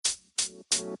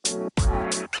Good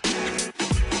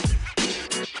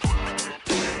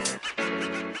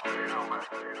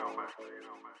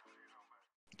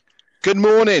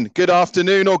morning, good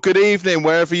afternoon, or good evening,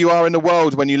 wherever you are in the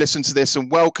world when you listen to this,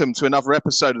 and welcome to another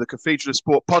episode of the Cathedral of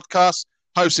Sport podcast,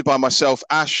 hosted by myself,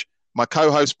 Ash, my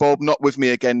co-host Bob, not with me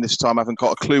again this time. I haven't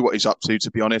got a clue what he's up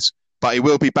to be honest, but he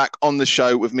will be back on the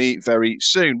show with me very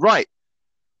soon. Right,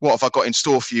 what have I got in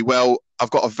store for you? Well, I've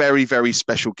got a very, very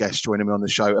special guest joining me on the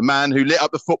show, a man who lit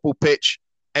up the football pitch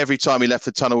every time he left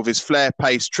the tunnel with his flair,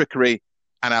 pace, trickery,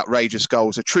 and outrageous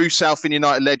goals. A true South End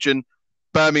United legend.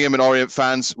 Birmingham and Orient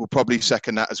fans will probably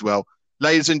second that as well.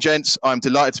 Ladies and gents, I'm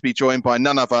delighted to be joined by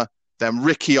none other than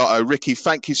Ricky Otto. Ricky,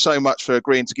 thank you so much for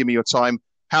agreeing to give me your time.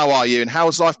 How are you and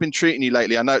how's life been treating you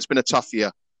lately? I know it's been a tough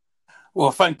year.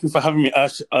 Well, thank you for having me,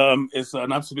 Ash. It's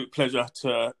an absolute pleasure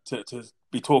to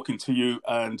be talking to you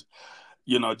and,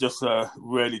 just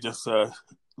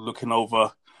looking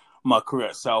over my career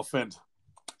at Southend.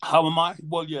 How am I?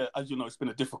 Well, yeah, as you know, it's been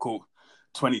a difficult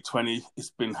 2020.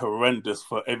 It's been horrendous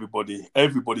for everybody.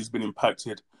 Everybody's been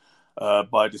impacted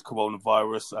by this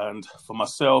coronavirus, and for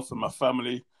myself and my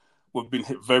family, we've been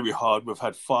hit very hard. We've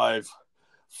had five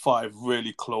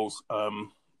really close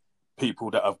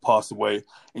people that have passed away.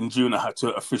 In June, I had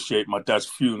to officiate my dad's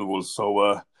funeral,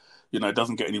 so it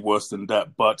doesn't get any worse than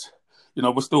that. But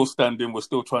we're still standing. We're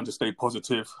still trying to stay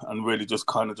positive and really just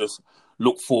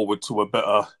look forward to a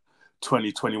better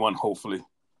 2021, hopefully.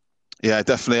 Yeah,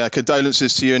 definitely.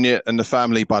 Condolences to you and the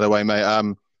family, by the way, mate.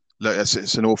 Look,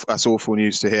 that's awful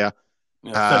news to hear.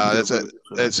 Yeah,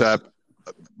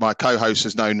 my co-host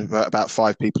has known about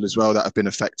 5 people as well that have been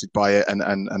affected by it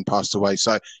and passed away.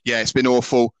 So yeah, it's been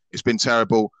awful. It's been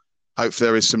terrible. Hopefully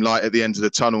there is some light at the end of the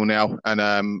tunnel now,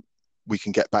 and we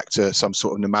can get back to some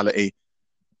sort of normality.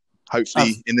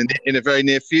 Hopefully in the very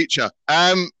near future.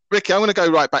 Ricky, I'm going to go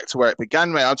right back to where it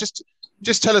began, mate. I'll just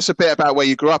tell us a bit about where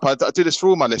you grew up. I do this for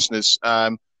all my listeners. It's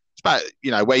about,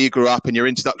 where you grew up and your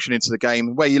introduction into the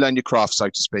game, where you learned your craft, so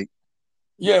to speak.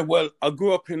 Yeah, well, I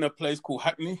grew up in a place called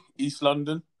Hackney, East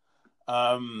London.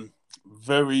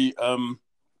 Very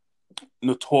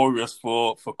notorious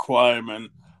for crime and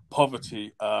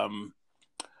poverty.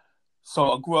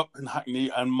 So I grew up in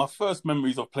Hackney, and my first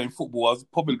memories of playing football, I was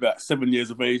probably about 7 years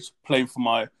of age, playing for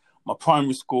my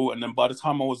primary school. And then by the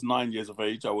time I was 9 years of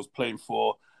age, I was playing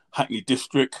for Hackney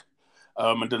District,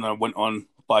 and then I went on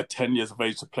by 10 years of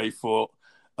age to play for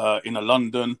Inner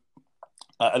London.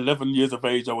 At 11 years of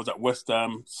age, I was at West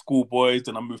Ham Schoolboys,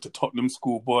 then I moved to Tottenham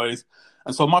Schoolboys.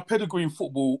 And so my pedigree in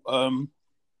football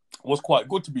was quite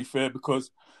good, to be fair,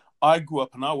 because I grew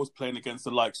up and I was playing against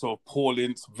the likes of Paul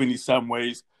Ince, Vinnie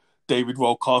Samways, David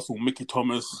Rocastle, Mickey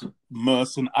Thomas,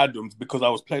 Merson, Adams, because I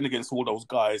was playing against all those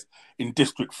guys in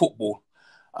district football.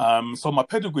 So my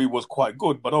pedigree was quite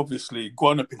good, but obviously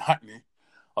growing up in Hackney,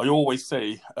 I always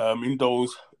say in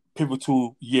those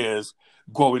pivotal years,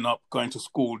 growing up, going to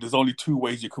school, there's only 2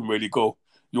 ways you can really go.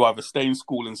 You either stay in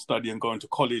school and study and go into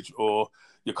college, or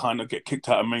you kind of get kicked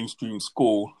out of mainstream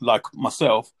school, like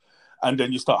myself, and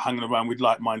then you start hanging around with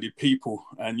like-minded people.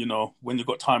 And, when you've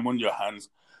got time on your hands,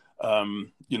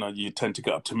 you tend to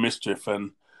get up to mischief.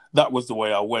 And that was the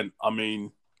way I went. I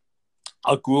mean,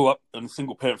 I grew up in a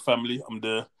single-parent family.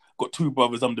 Got 2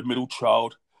 brothers. I'm the middle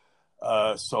child.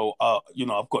 So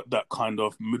I've got that kind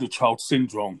of middle child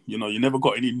syndrome. You never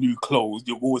got any new clothes.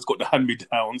 You've always got the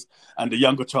hand-me-downs, and the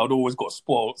younger child always got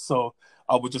spoiled. So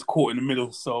I was just caught in the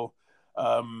middle. So,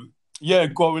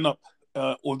 growing up,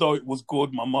 although it was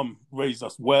good, my mum raised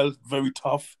us well, very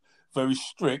tough, very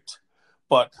strict.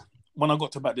 But when I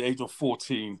got to about the age of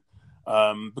 14,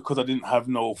 because I didn't have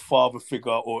no father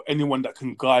figure or anyone that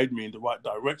can guide me in the right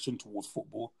direction towards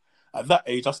football, at that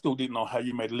age, I still didn't know how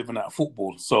you made a living out of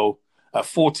football. So at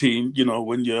 14,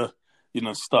 when you're,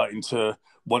 starting to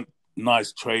want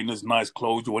nice trainers, nice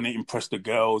clothes, you want to impress the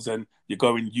girls, and you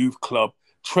go in youth club,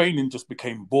 training just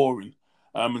became boring.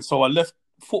 And so I left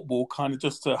football kind of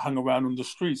just to hang around on the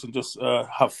streets and just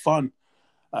have fun.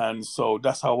 And so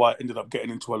that's how I ended up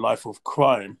getting into a life of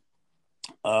crime.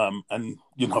 And,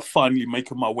 finally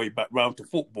making my way back round to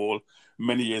football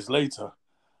many years later.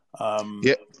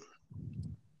 Yeah.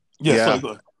 Sorry, go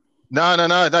ahead.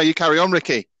 No, you carry on,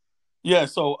 Ricky. Yeah,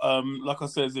 so like I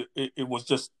said, it was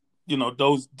just,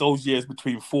 those years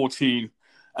between 14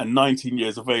 and 19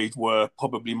 years of age were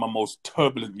probably my most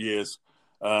turbulent years.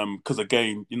 Because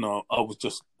again, I was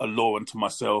just a law unto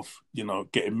myself,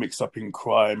 getting mixed up in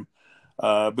crime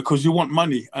because you want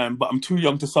money. But I'm too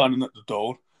young to sign in at the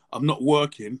door. I'm not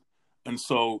working. And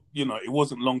so, it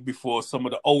wasn't long before some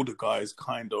of the older guys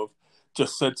kind of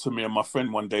just said to me and my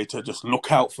friend one day to just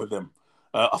look out for them.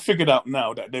 I figured out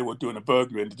now that they were doing a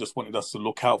burglary and they just wanted us to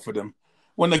look out for them.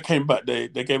 When they came back, they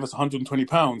gave us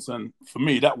 £120, and for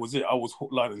me, that was it. I was hook,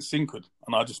 line, and sinkered,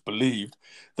 and I just believed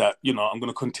that I'm going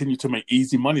to continue to make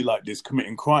easy money like this,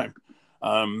 committing crime,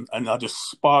 and I just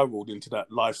spiraled into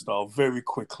that lifestyle very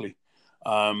quickly.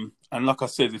 And like I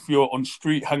said, if you're on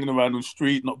street, hanging around on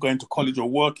street, not going to college or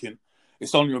working,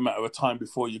 it's only a matter of time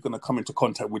before you're going to come into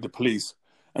contact with the police,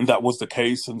 and that was the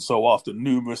case. And so, after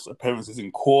numerous appearances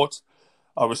in court,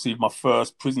 I received my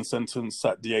first prison sentence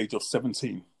at the age of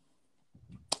 17.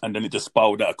 And then it just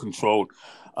spiraled out of control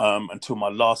until my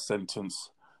last sentence,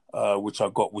 which I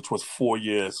got, which was 4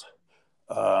 years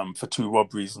for 2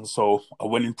 robberies. And so I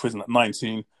went in prison at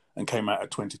 19 and came out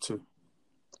at 22.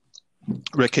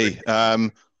 Ricky,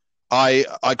 I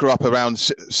grew up around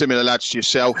similar lads to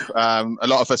yourself. A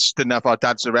lot of us didn't have our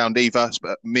dads around either,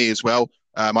 but me as well.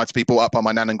 I had to be brought up by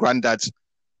my nan and granddad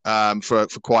for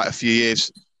quite a few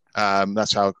years.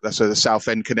 That's where the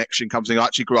Southend connection comes in. I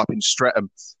actually grew up in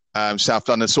Streatham. South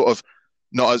London, sort of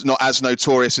not as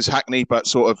notorious as Hackney, but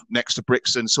sort of next to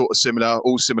Brixton, sort of similar,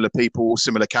 all similar people, all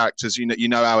similar characters. You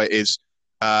know how it is.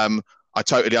 I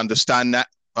totally understand that.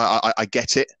 I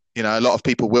get it. A lot of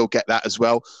people will get that as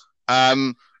well.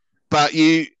 But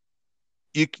you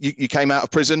came out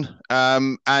of prison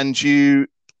and you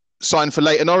signed for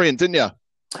Leyton Orient, didn't you?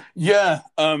 Yeah.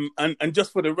 And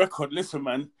just for the record, listen,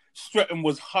 man, Streatham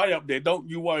was high up there. Don't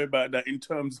you worry about that in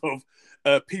terms of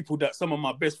people that some of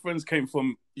my best friends came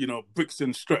from,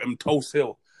 Brixton, Streatham, Tulse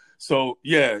Hill. So,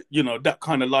 yeah, that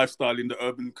kind of lifestyle in the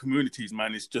urban communities,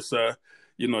 man, it's just, the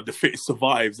fittest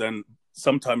survives, and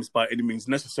sometimes by any means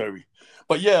necessary.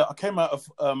 But, yeah, I came out of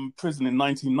prison in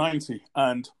 1990,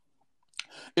 and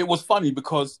it was funny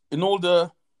because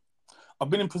I've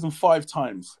been in prison 5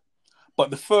 times. But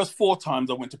the first 4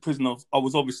 times I went to prison, I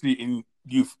was obviously in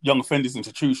young offenders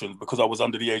institutions because I was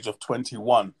under the age of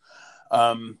 21.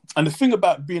 And the thing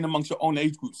about being amongst your own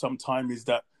age group sometimes is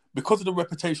that because of the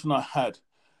reputation I had,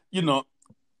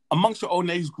 amongst your own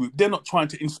age group, they're not trying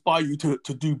to inspire you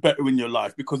to do better in your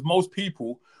life, because most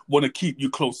people want to keep you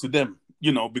close to them,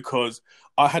 because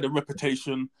I had a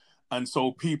reputation. And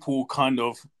so people kind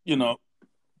of,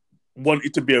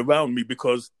 wanted to be around me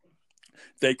because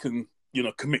they can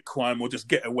commit crime or just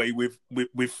get away with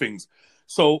things.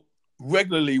 So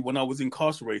regularly when I was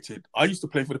incarcerated, I used to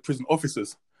play for the prison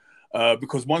officers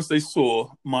because once they saw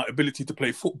my ability to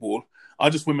play football, I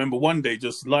just remember one day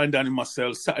just lying down in my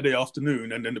cell Saturday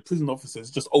afternoon, and then the prison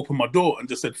officers just opened my door and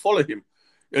just said, follow him.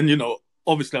 And,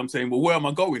 obviously I'm saying, well, where am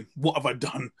I going? What have I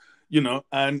done?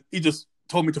 And he just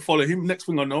told me to follow him. Next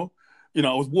thing I know,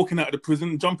 I was walking out of the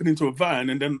prison, jumping into a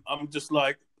van, and then I'm just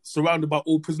like surrounded by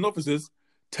all prison officers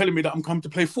telling me that I'm coming to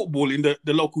play football in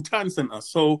the local town centre.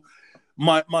 So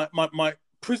my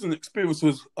prison experience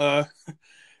was,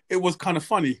 it was kind of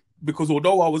funny because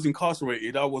although I was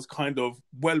incarcerated, I was kind of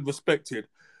well respected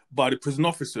by the prison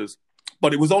officers.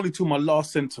 But it was only to my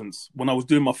last sentence when I was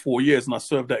doing my 4 years and I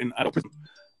served that in adult prison.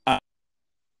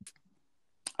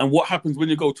 And what happens when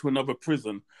you go to another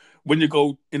prison, when you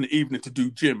go in the evening to do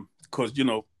gym, because,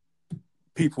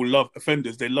 people love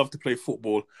offenders, they love to play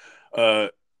football,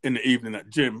 in the evening at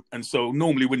gym. And so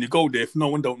normally when you go there, if no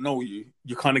one don't know you,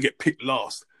 you kind of get picked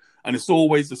last. And it's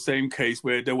always the same case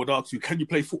where they would ask you, can you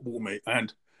play football, mate?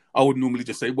 And I would normally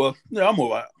just say, well, yeah, I'm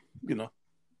all right.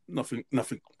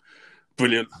 Nothing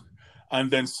brilliant.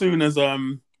 And then soon as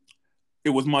it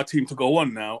was my team to go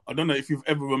on now, I don't know if you've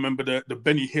ever remembered the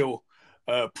Benny Hill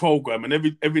program, and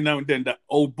every now and then that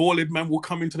old bald man will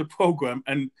come into the program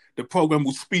and the program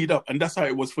will speed up, and that's how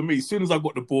it was for me. As soon as I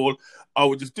got the ball, I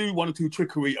would just do 1 or 2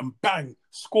 trickery and bang,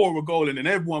 score a goal, and then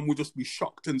everyone would just be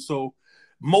shocked. And so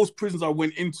most prisons I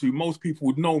went into, most people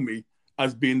would know me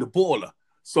as being the baller.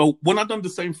 So when I done the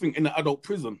same thing in the adult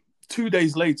prison, 2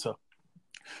 days later,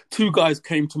 2 guys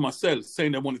came to my cell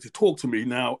saying they wanted to talk to me.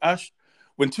 Now, Ash,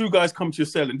 when 2 guys come to your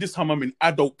cell, and this time I'm in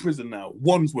adult prison now,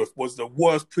 Wandsworth was the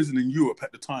worst prison in Europe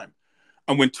at the time.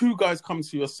 And when 2 guys come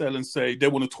to your cell and say they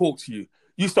want to talk to you,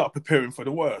 you start preparing for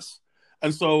the worst.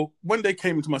 And so when they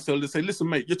came into my cell, they say, listen,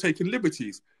 mate, you're taking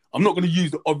liberties. I'm not going to use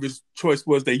the obvious choice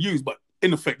words they use, but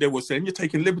in effect, they were saying, you're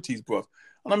taking liberties, bruv.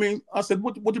 And I said,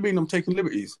 what do you mean I'm taking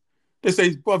liberties? They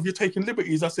say, bruv, you're taking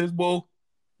liberties. I said, well,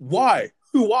 why?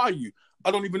 Who are you?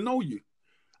 I don't even know you.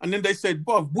 And then they said,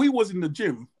 bruv, we was in the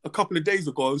gym a couple of days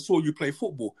ago and saw you play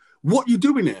football. What you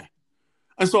doing here?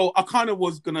 And so I kind of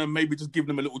was going to maybe just give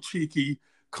them a little cheeky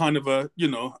kind of a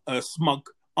smug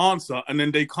answer. And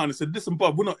then they kind of said, listen,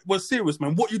 bruv, we're serious,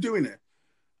 man. What you doing here?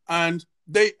 And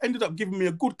they ended up giving me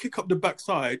a good kick up the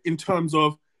backside in terms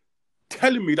of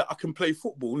telling me that I can play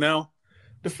football. Now,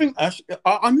 the thing, Ash,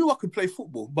 I knew I could play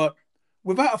football, but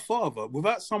without a father,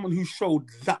 without someone who showed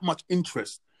that much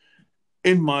interest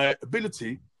in my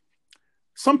ability,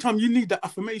 sometimes you need that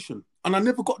affirmation. And I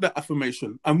never got that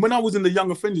affirmation. And when I was in the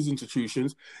young offenders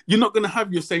institutions, you're not going to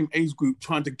have your same age group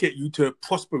trying to get you to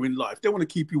prosper in life. They want to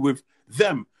keep you with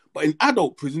them. But in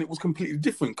adult prison, it was completely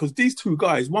different, because these two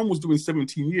guys, one was doing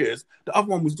 17 years, the other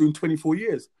one was doing 24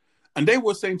 years. And they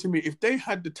were saying to me, if they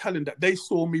had the talent that they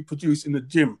saw me produce in the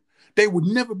gym, they would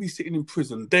never be sitting in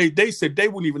prison. They said they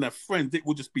wouldn't even have friends. It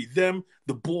would just be them,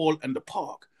 the ball, and the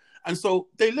park. And so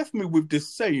they left me with this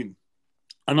saying,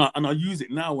 and I use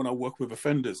it now when I work with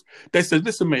offenders. They said,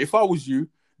 listen, mate, if I was you,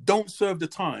 don't serve the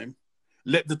time,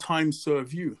 let the time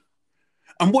serve you.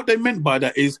 And what they meant by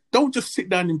that is, don't just sit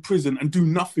down in prison and do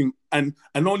nothing, and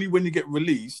only when you get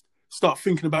released, start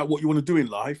thinking about what you want to do in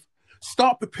life.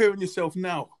 Start preparing yourself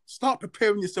now. Start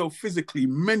preparing yourself physically,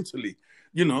 mentally.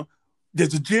 You know,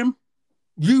 there's a gym,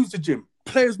 use the gym.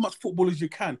 Play as much football as you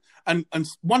can. And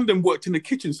one of them worked in the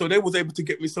kitchen, so they was able to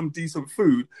get me some decent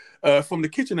food from the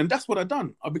kitchen. And that's what I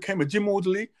done. I became a gym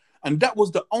orderly, and that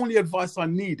was the only advice I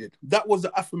needed. That was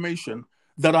the affirmation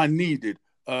that I needed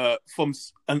from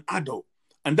an adult.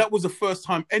 And that was the first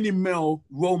time any male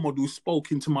role model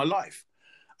spoke into my life.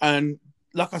 And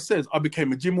like I said, I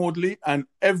became a gym orderly, and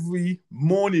every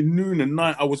morning, noon and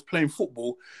night, I was playing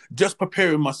football, just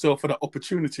preparing myself for that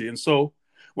opportunity. And so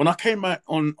when I came out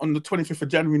on the 25th of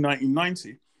January,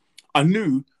 1990, I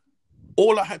knew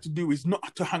all I had to do is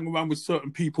not to hang around with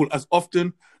certain people as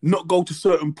often, not go to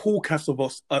certain pool casts of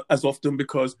us as often,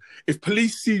 because if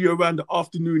police see you around the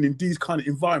afternoon in these kind of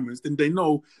environments, then they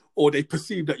know, or they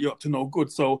perceive that you're up to no good.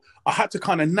 So I had to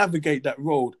kind of navigate that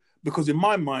road, because in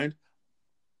my mind,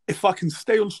 if I can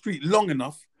stay on the street long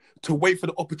enough to wait for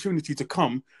the opportunity to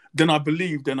come, then I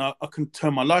believe I can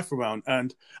turn my life around.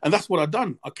 And that's what I've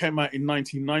done. I came out in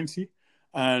 1990,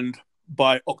 and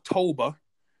by October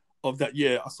of that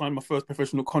year, I signed my first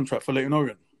professional contract for Leyton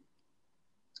Orient.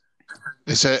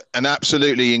 It's an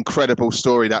absolutely incredible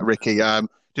story, that, Ricky.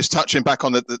 Just touching back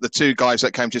on the two guys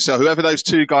that came to you. So whoever those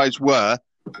two guys were,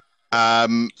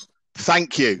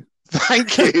 thank you,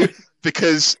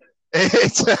 because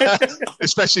it's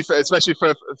especially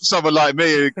for someone like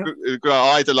me who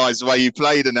idolised the way you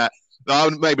played and that. I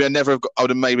would maybe never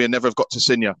have got to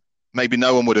senior. Maybe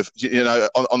no one would have,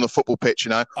 on the football pitch.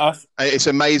 It's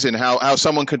amazing how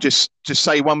someone can just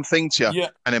say one thing to you,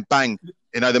 and then bang,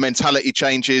 the mentality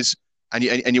changes, and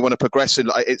you want to progress. And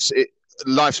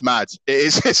life's mad.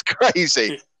 It's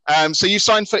crazy. So you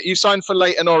signed for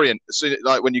Leyton Orient,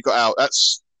 like when you got out.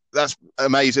 That's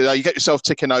amazing. You get yourself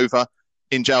ticking over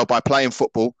in jail by playing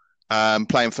football,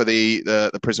 playing for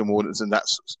the prison wardens, and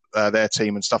that's their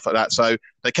team and stuff like that. So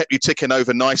they kept you ticking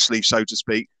over nicely, so to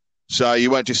speak. So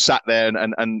you weren't just sat there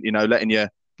and letting your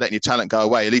talent go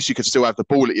away. At least you could still have the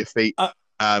ball at your feet.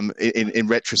 In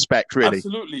retrospect, really.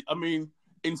 Absolutely. I mean,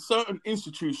 in certain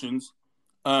institutions,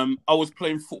 I was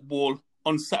playing football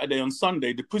on Saturday, on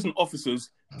Sunday. The prison officers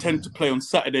tend to play on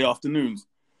Saturday afternoons,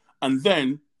 and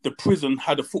then the prison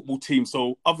had a football team,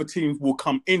 so other teams will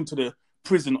come into the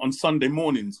prison on Sunday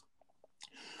mornings.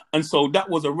 And so that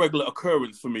was a regular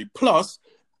occurrence for me. Plus,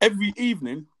 every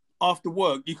evening after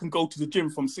work, you can go to the gym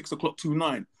from 6 o'clock to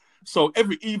 9. So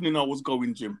every evening I was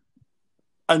going gym.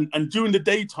 And during the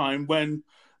daytime, when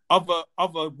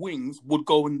other wings would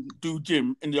go and do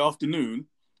gym in the afternoon,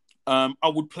 I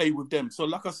would play with them. So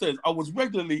like I said, I was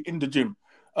regularly in the gym.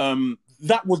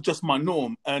 That was just my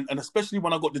norm. And especially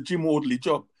when I got the gym orderly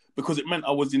job, because it meant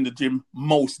I was in the gym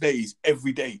most days,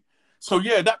 every day. So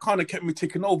yeah, that kind of kept me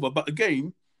ticking over. But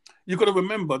again, you got to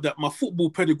remember that my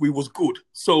football pedigree was good.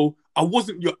 So I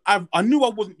knew I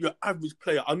wasn't your average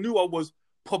player. I knew I was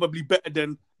probably better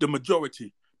than the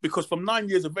majority, because from 9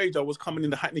 years of age, I was coming in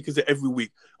the Hackney Gazette every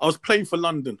week. I was playing for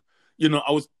London.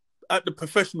 I was at the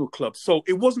professional club. So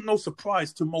it wasn't no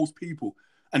surprise to most people.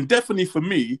 And definitely for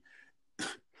me,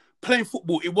 playing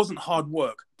football, it wasn't hard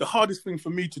work. The hardest thing for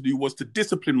me to do was to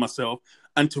discipline myself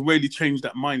and to really change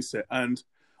that mindset. And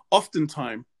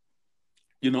oftentimes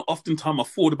I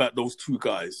thought about those two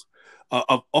guys.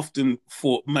 I've often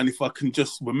thought, man, if I can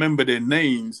just remember their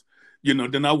names,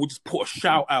 then I would just put a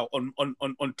shout out on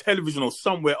television or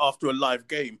somewhere after a live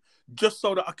game, just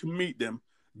so that I can meet them,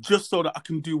 just so that I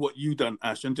can do what you done,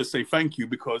 Ash, and just say thank you,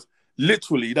 because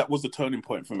literally that was the turning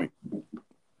point for me.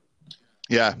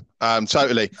 Yeah,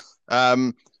 totally.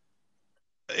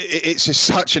 It's just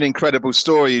such an incredible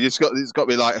story. It's got to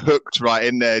be like hooked right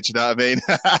in there. Do you know what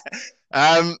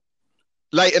I mean?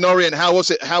 Leyton Orient, how was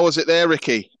it there,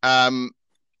 Ricky?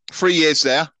 3 years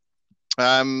there.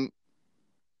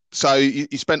 So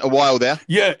you spent a while there.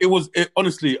 Yeah, it was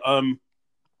honestly.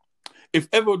 If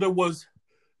ever there was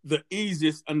the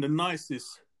easiest and the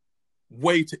nicest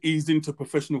way to ease into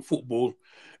professional football,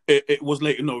 it was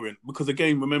Leyton Orient, because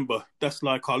again, remember, that's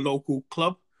like our local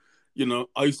club.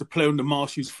 I used to play on the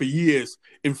marshes for years.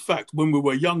 In fact, when we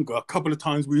were younger, a couple of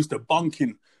times we used to bunk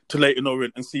in to Leyton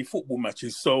Orient and see football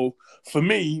matches. So for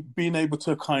me, being able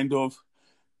to kind of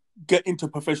get into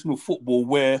professional football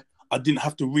where I didn't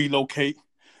have to relocate,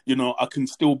 I can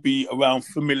still be around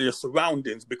familiar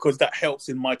surroundings, because that helps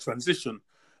in my transition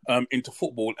into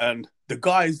football. And the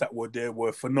guys that were there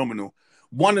were phenomenal.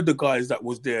 One of the guys that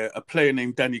was there, a player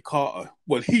named Danny Carter,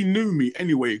 well, he knew me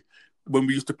anyway when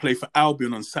we used to play for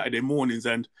Albion on Saturday mornings,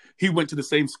 and he went to the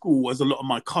same school as a lot of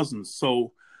my cousins.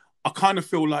 So I kind of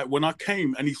feel like when I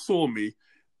came and he saw me,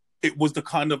 it was the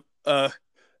kind of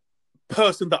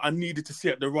person that I needed to see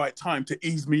at the right time to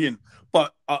ease me in.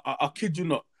 But I kid you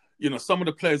not, some of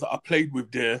the players that I played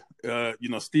with there,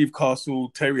 Steve Castle,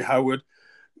 Terry Howard,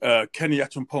 Kenny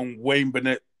Achampong, Wayne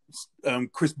Bennett,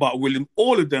 Chris Bart-Williams,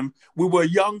 all of them, we were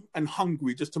young and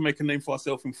hungry just to make a name for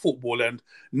ourselves in football, and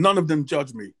none of them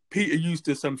judged me. Peter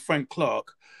Eustace and Frank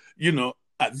Clark,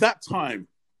 at that time,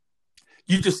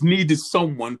 you just needed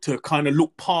someone to kind of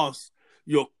look past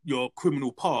your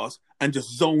criminal past and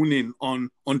just zone in on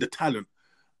the talent.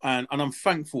 And I'm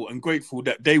thankful and grateful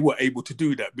that they were able to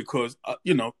do that, because,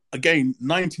 again,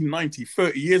 1990,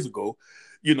 30 years ago,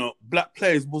 black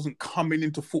players wasn't coming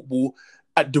into football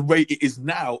at the rate it is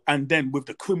now. And then with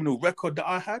the criminal record that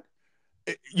I had,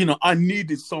 I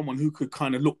needed someone who could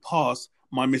kind of look past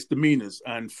my misdemeanors.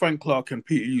 And Frank Clark and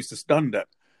Peter Eustace done that.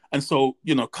 And so,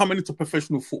 coming into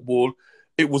professional football,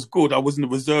 it was good. I was in the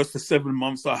reserves for 7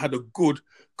 months. I had a good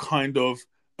kind of,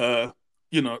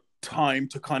 time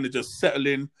to kind of just settle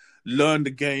in, learn the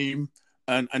game,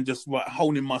 and just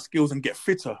honing my skills and get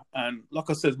fitter. And like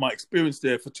I said, my experience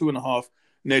there for 2.5,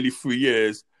 nearly 3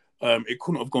 years, it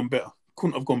couldn't have gone better.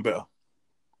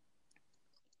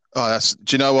 Oh,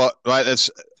 do you know what? Right,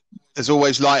 there's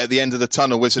always light at the end of the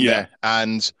tunnel, isn't there?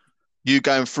 And you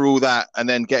going through all that and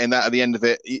then getting that at the end of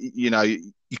it,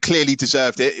 you clearly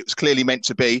deserved it. It was clearly meant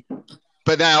to be.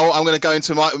 But now I'm going to go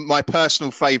into my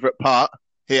personal favourite part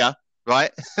here,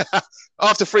 right?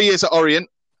 After 3 years at Orient,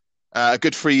 a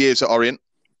good 3 years at Orient,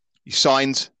 you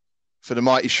signed for the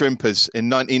mighty Shrimpers in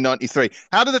 1993.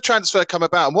 How did the transfer come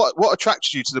about, and what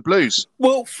attracted you to the Blues?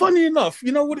 Well, funny enough,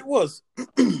 you know what it was?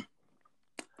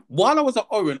 While I was at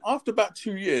Orient, after about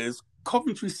 2 years,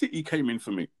 Coventry City came in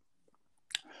for me.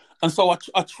 And so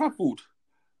I travelled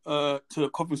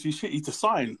to Coventry City to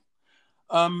sign.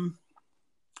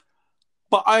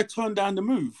 But I turned down the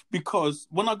move, because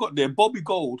when I got there, Bobby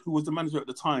Gold, who was the manager at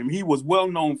the time, he was well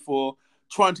known for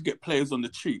trying to get players on the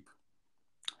cheap.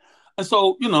 And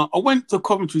so, I went to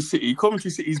Coventry City.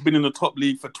 Coventry City's been in the top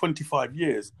league for 25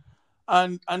 years.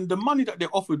 And the money that they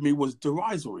offered me was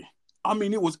derisory. I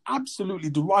mean, it was absolutely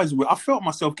derisory. I felt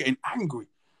myself getting angry.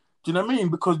 Do you know what I mean?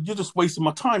 Because you're just wasting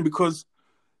my time. Because,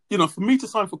 for me to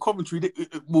sign for Coventry,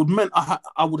 it would meant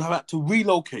I would have had to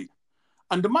relocate.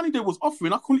 And the money they was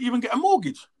offering, I couldn't even get a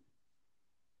mortgage.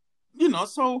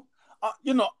 So,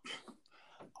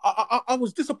 I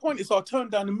was disappointed. So I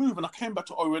turned down the move and I came back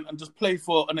to Orient and just played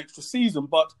for an extra season.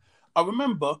 But I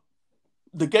remember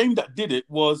the game that did it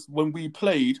was when we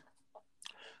played,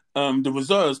 the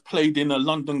reserves played in a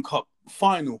London Cup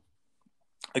final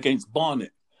against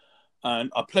Barnet.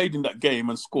 And I played in that game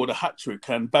and scored a hat-trick.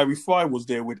 And Barry Fry was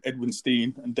there with Edwin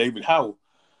Steen and David Howell.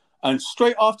 And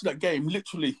straight after that game,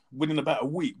 literally within about a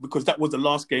week, because that was the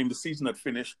last game, the season had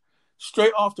finished,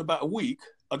 straight after about a week,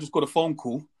 I just got a phone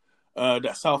call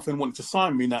that Southend wanted to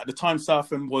sign me. Now, at the time,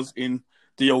 Southend was in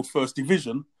the old First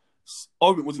Division.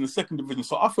 Orient was in the Second Division.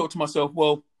 So I thought to myself,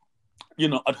 well,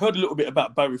 I'd heard a little bit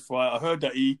about Barry Fry. I heard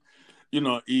that he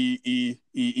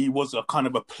was a kind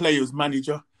of a player's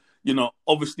manager.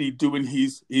 Obviously doing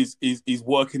his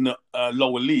work in the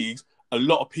lower leagues. A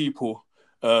lot of people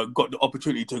got the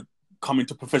opportunity to come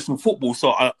into professional football.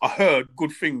 So I heard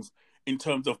good things in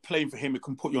terms of playing for him. It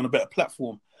can put you on a better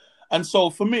platform. And so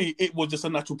for me, it was just a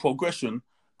natural progression,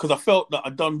 because I felt that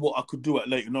I'd done what I could do at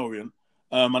Leyton Orient,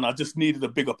 and I just needed a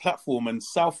bigger platform. And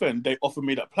Southend, they offered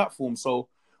me that platform. So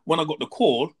when I got the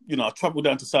call, I travelled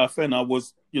down to Southend. I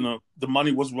was, the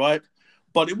money was right.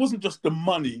 But it wasn't just the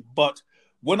money. But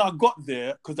when I got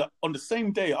there, because on the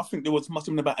same day, I think must have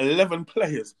been about 11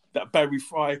 players that Barry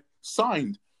Fry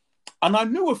signed. And I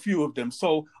knew a few of them.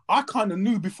 So I kind of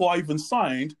knew before I even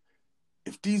signed,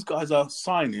 if these guys are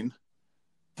signing,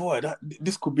 boy,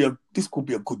 this could be a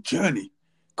good journey.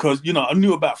 Because, I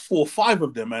knew about 4 or 5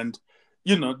 of them. And,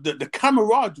 the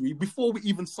camaraderie before we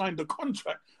even signed the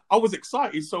contract, I was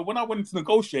excited. So when I went to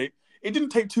negotiate, it didn't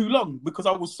take too long because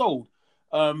I was sold.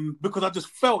 Because I just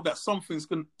felt that something's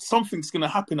gonna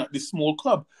happen at this small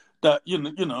club. That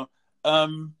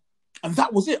And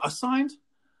that was it. I signed.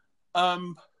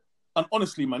 And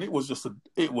honestly, man, it went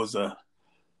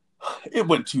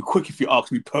too quick if you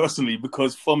ask me personally,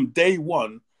 because from day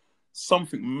one,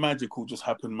 something magical just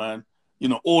happened, man. You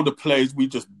know, all the players, we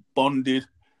just bonded.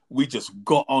 We just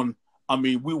got on. I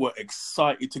mean, we were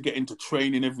excited to get into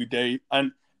training every day,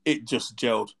 and it just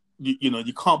gelled. You know,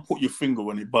 you can't put your finger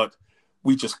on it, but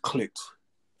we just clicked,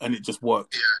 and it just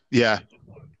worked. Yeah.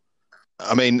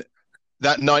 I mean,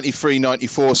 that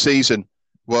 93-94 season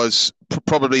was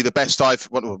probably the best I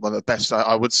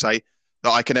would say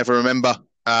that I can ever remember.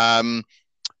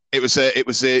 It was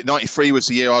 93 was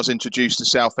the year I was introduced to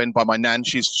Southend by my nan.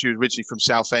 She was originally from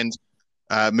Southend,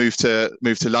 moved to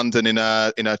London in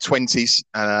her 20s,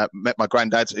 and met my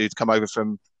granddad who'd come over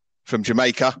from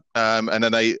Jamaica, and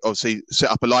then they obviously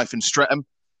set up a life in Streatham,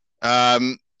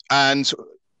 and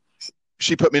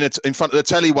she put me in front of the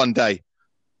telly one day.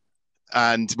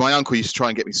 And my uncle used to try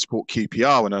and get me to support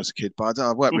QPR when I was a kid, but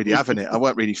I weren't really having it. I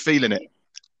weren't really feeling it.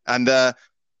 And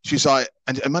she's like,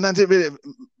 and my nan didn't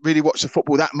really watch the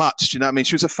football that much. Do you know what I mean?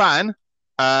 She was a fan,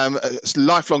 a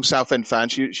lifelong Southend fan.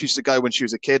 She used to go when she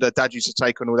was a kid. Her dad used to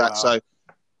take her and all that. Wow.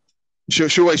 So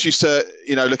she always used to,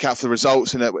 look out for the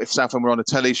results. And if Southend were on the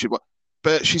telly,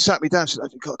 but she sat me down. She said,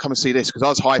 "You've got to come and see this," because I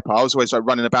was hyper. I was always like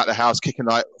running about the house, kicking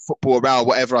like football around,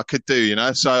 whatever I could do,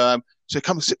 So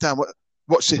come and sit down.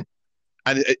 Watch it.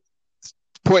 And it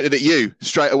pointed at you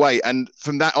straight away. And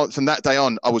from that day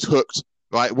on, I was hooked,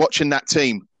 right? Watching that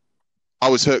team, I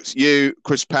was hooked. You,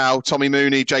 Chris Powell, Tommy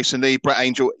Mooney, Jason Lee, Brett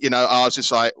Angel, I was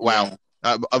just like, wow.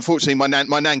 Unfortunately, my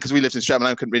nan, because we lived in Streatham,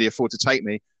 couldn't really afford to take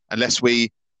me unless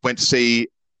we went to see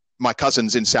my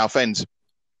cousins in Southend.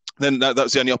 Then that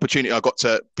was the only opportunity I got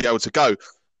to be able to go.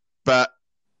 But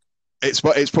it's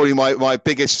probably my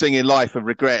biggest thing in life of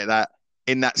regret that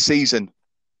in that season,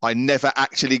 I never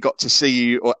actually got to see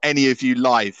you or any of you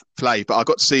live play, but I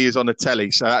got to see you on the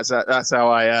telly. So that's how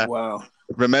I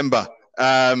remember.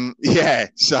 Yeah.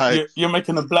 So you're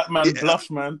making a black man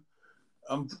blush, man.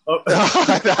 But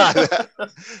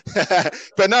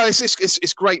no,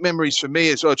 it's great memories for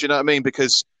me as well. Do you know what I mean?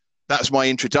 Because that's my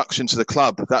introduction to the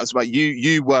club. That was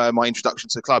you were my introduction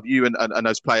to the club. You and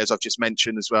those players I've just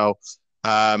mentioned as well,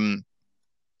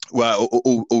 were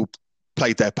all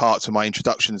played their parts in my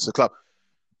introduction to the club.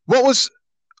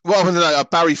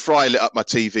 Barry Fry lit up my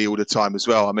TV all the time as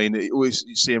well. I mean, you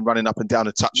see him running up and down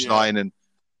the touchline and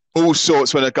all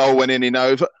sorts when a goal went in,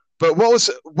 But what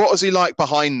was he like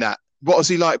behind that? What was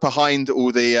he like behind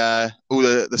all the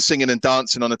singing and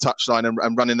dancing on the touchline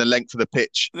and running the length of the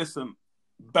pitch? Listen,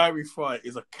 Barry Fry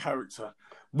is a character.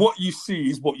 What you see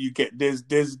is what you get.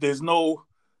 There's no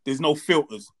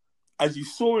filters. As you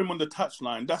saw him on the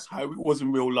touchline, that's how it was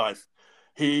in real life.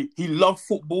 He loved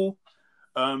football.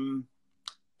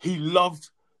 He loved,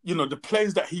 the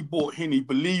players that he brought in, he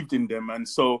believed in them. And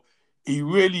so he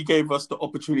really gave us the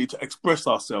opportunity to express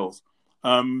ourselves.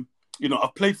 I've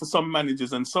played for some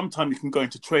managers and sometimes you can go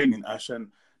into training, Ash, and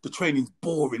the training's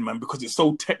boring, man, because it's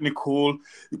so technical.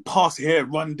 You pass here,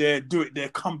 run there, do it there,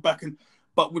 come back.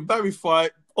 But with Barry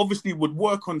Fry, obviously would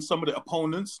work on some of the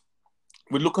opponents,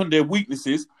 would look on their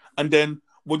weaknesses, and then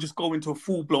we'll just go into a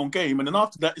full-blown game. And then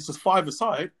after that, it's just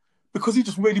five-a-side because he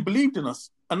just really believed in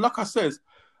us. And like I said,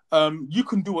 you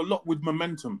can do a lot with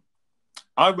momentum.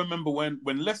 I remember when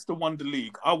Leicester won the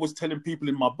league, I was telling people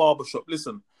in my barbershop,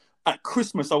 listen, at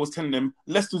Christmas, I was telling them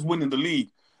Leicester's winning the league.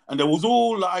 And they was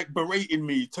all like berating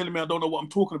me, telling me I don't know what I'm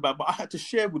talking about. But I had to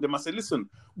share with them. I said, listen,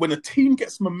 when a team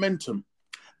gets momentum,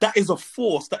 that is a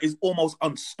force that is almost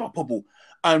unstoppable.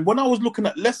 And when I was looking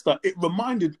at Leicester, it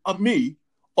reminded me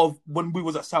of when we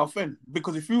was at Southend.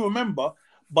 Because if you remember,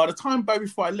 by the time Barry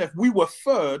Fry left, we were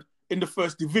third in the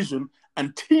first division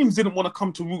and teams didn't want to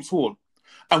come to Roots Hall.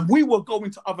 And we were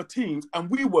going to other teams and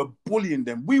we were bullying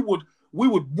them. We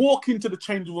would walk into the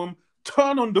changing room,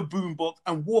 turn on the boombox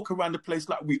and walk around the place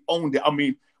like we owned it. I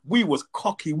mean, we was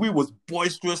cocky, we was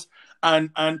boisterous, and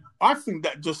I think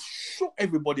that just shook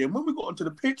everybody. And when we got onto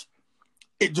the pitch,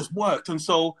 it just worked. And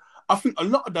so I think a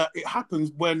lot of that, it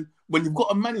happens when you've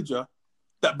got a manager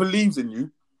that believes in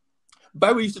you.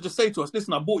 Barry used to just say to us,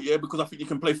 listen, I bought you here because I think you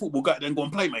can play football. Go out there and go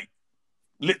and play, mate.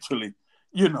 Literally,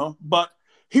 But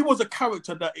he was a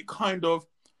character that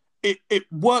it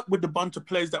worked with the bunch of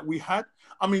players that we had.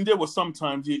 I mean, there were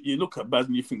sometimes you look at Baz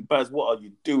and you think, Baz, what are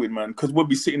you doing, man? Because we'll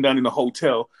be sitting down in a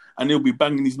hotel and he'll be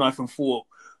banging his knife and fork.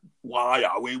 Why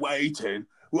are we waiting?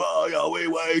 Why are we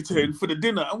waiting for the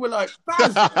dinner? And we're like,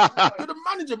 Baz, you're the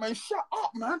manager, man. Shut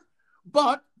up, man.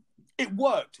 But it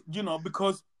worked,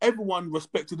 because everyone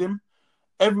respected him.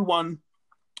 Everyone,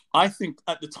 I think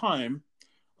at the time,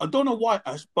 I don't know why,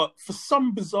 Ash, but for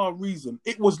some bizarre reason,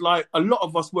 it was like a lot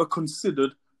of us were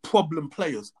considered problem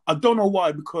players. I don't know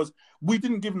why, because we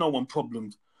didn't give no one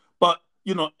problems. But,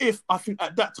 I think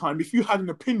at that time, if you had an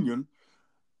opinion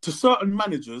to certain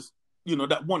managers,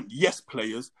 that want yes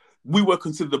players, we were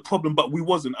considered a problem, but we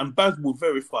wasn't. And Baz will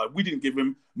verify, we didn't give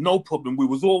him no problem. We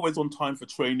was always on time for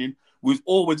training. We was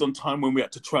always on time when we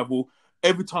had to travel.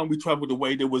 Every time we travelled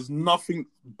away, there was nothing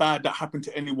bad that happened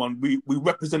to anyone. We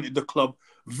represented the club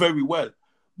very well.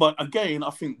 But again,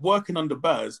 I think working under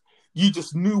Baz, you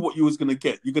just knew what you was going to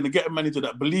get. You're going to get a manager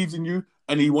that believes in you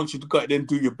and he wants you to go out there and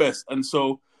do your best. And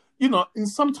so, and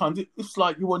sometimes it's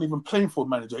like you weren't even playing for a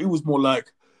manager. It was more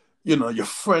like, your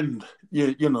friend,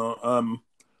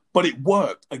 but it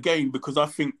worked, again, because I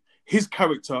think his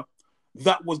character,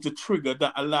 that was the trigger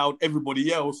that allowed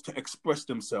everybody else to express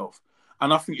themselves.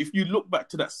 And I think if you look back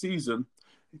to that season,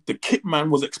 the kit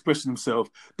man was expressing himself.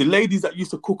 The ladies that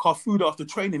used to cook our food after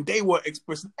training, they were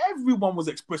expressing. Everyone was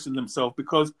expressing themselves,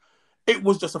 because it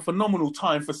was just a phenomenal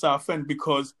time for Southend,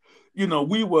 because,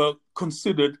 we were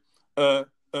considered a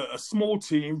small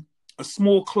team, a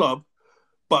small club,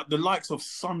 but the likes of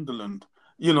Sunderland,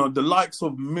 the likes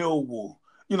of Millwall,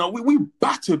 we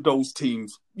battered those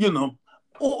teams,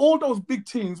 all those big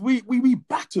teams, we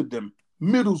battered them.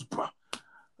 Middlesbrough,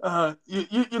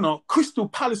 Crystal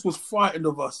Palace was frightened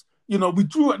of us. We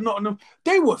drew at Nottingham.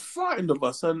 They were frightened of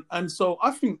us. And so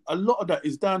I think a lot of that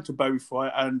is down to Barry Fry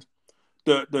and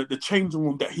the changing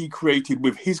room that he created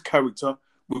with his character,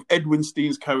 with Edwin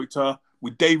Steen's character,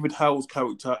 with David Howe's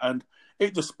character, and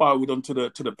it just spiraled onto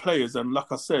the players. And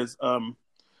like I says,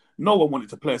 no one wanted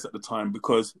to play us at the time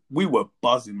because we were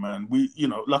buzzing, man. We,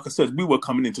 like I said, we were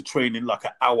coming into training like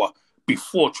an hour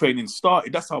before training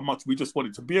started. That's how much we just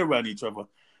wanted to be around each other,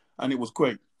 and it was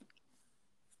great.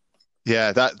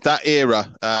 Yeah, that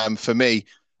era for me.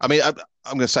 I mean, I'm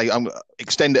going to say I'm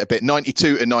extend it a bit.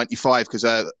 92 to 95, because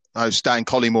Stan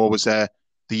Collymore was there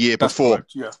the year before.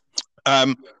 Correct, yeah.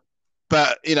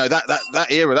 But that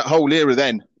era, that whole era,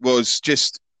 then was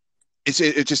just it's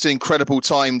just an incredible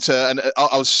time and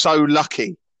I was so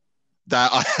lucky that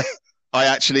I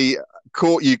actually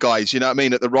caught you guys. You know what I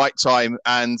mean, at the right time,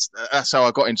 and that's how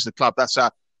I got into the club. That's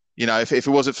how. If it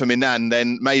wasn't for my nan,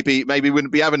 then maybe we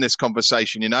wouldn't be having this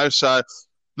conversation. So.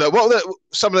 Look, what are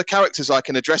some of the characters like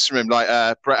in a dressing room, like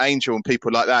Brett Angel and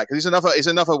people like that? Because he's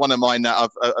another one of mine that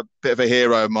a bit of a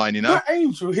hero of mine. Brett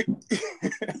Angel,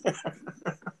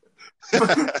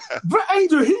 Brett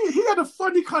Angel, he had a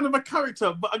funny kind of a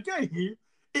character, but again,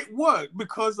 it worked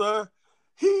because I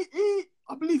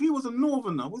believe he was a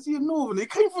northerner. Was he a northerner? He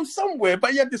came from somewhere,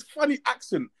 but he had this funny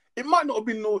accent. It might not have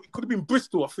been it could have been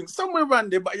Bristol, I think, somewhere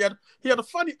around there. But he had a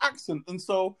funny accent, and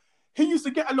so he used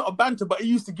to get a lot of banter, but he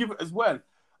used to give it as well.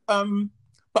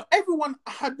 But everyone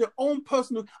had their own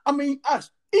personal. I mean, Ash,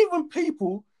 even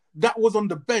people that was on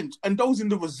the bench and those in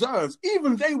the reserves,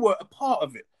 even they were a part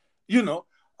of it,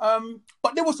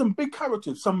 But there were some big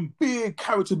characters,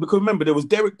 because remember, there was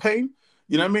Derek Payne,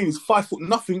 you know what I mean? He's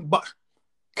 5'0", but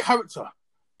character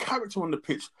on the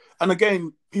pitch. And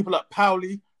again, people like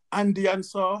Powley, Andy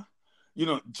Ansar,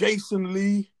 Jason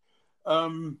Lee.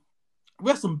 We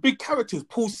had some big characters,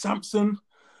 Paul Sampson.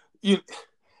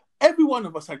 Every one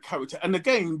of us had character. And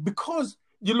again, because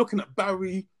you're looking at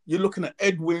Barry, you're looking at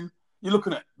Edwin, you're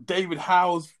looking at David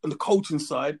Howes on the coaching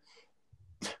side,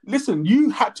 listen,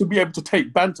 you had to be able to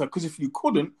take banter, because if you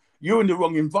couldn't, you're in the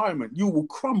wrong environment. You will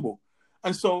crumble.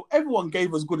 And so everyone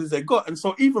gave as good as they got. And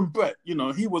so even Brett,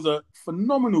 he was a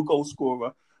phenomenal goal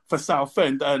scorer for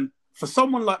Southend. And for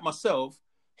someone like myself,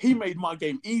 he made my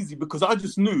game easy, because I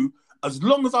just knew as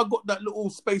long as I got that little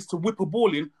space to whip a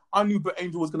ball in, I knew Brett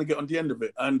Angel was going to get on the end of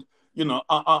it. And,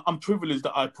 I'm privileged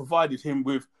that I provided him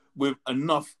with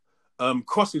enough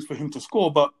crosses for him to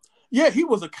score. But, yeah, he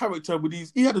was a character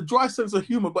he had a dry sense of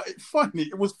humour, but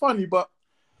it was funny. But,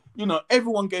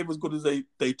 everyone gave as good as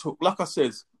they took. Like I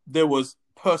said, there was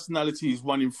personalities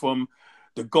running from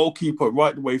the goalkeeper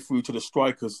right the way through to the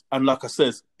strikers. And like I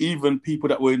said, even people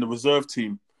that were in the reserve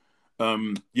team,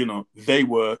 they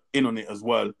were in on it as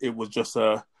well. It was just,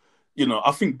 I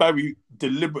think Barry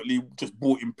deliberately just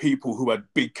brought in people who had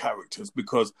big characters,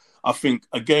 because I think,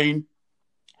 again,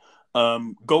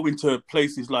 going to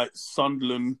places like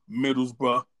Sunderland,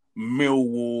 Middlesbrough,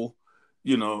 Millwall,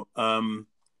 you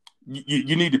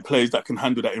needed players that can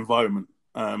handle that environment.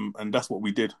 And that's what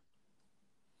we did.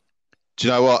 Do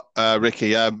you know what,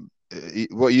 Ricky?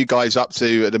 What are you guys up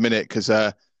to at the minute? Because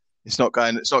it's not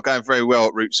going very well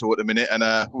at Rootsall at the minute, and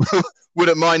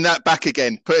wouldn't mind that back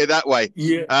again. Put it that way.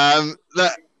 Yeah.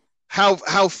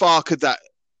 How far could that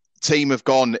team have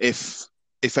gone if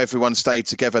everyone stayed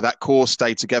together, that core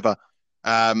stayed together?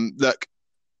 Look,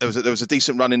 there was a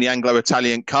decent run in the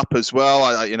Anglo-Italian Cup as well.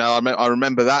 I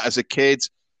remember that as a kid.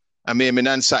 and me and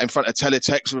Minan sat in front of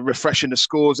teletext, refreshing the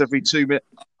scores every 2 minutes.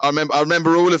 I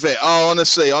remember all of it. Oh,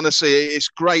 honestly, it's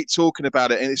great talking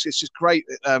about it, and it's just great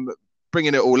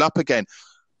bringing it all up again.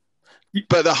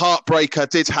 But the heartbreaker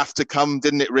did have to come,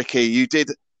 didn't it, Ricky? You did.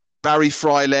 Barry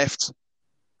Fry left,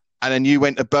 and then you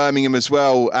went to Birmingham as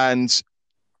well. And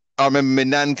I remember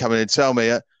Minan coming and tell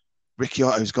me, Ricky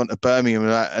Otto's gone to Birmingham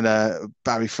and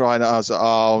Barry Fry, and I was like,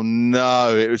 oh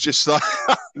no! It was just like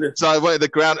so I wanted the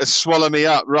ground to swallow me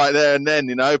up right there and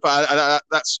then, But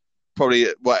that's probably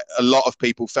what a lot of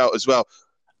people felt as well.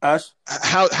 Ash,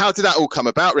 how did that all come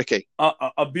about, Ricky?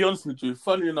 I'll be honest with you.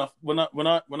 Funny enough, when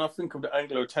I think of the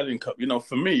Anglo-Italian Cup,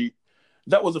 for me,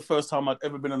 that was the first time I'd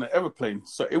ever been on an aeroplane,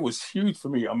 so it was huge for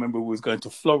me. I remember we was going to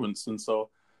Florence, and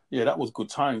so yeah, that was good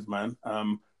times, man.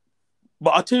 But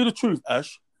I'll tell you the truth,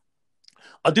 Ash.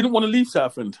 I didn't want to leave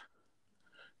Southend.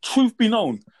 Truth be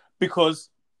known, because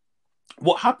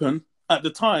what happened at the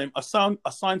time, I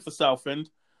signed for Southend,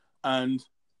 and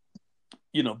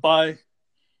by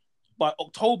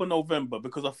October, November,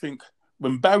 because I think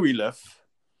when Barry left,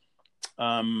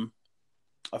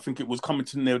 I think it was coming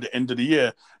to near the end of the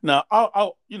year. Now,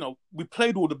 we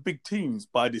played all the big teams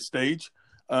by this stage.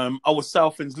 I was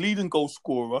Southend's leading goal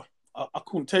scorer. I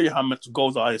couldn't tell you how much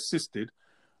goals I assisted.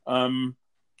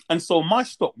 And so my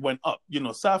stock went up.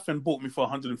 Southend bought me for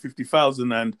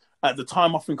 150,000, and at the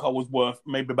time I think I was worth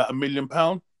maybe about £1 million.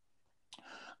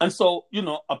 And so,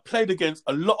 I played against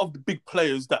a lot of the big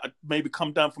players that had maybe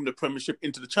come down from the Premiership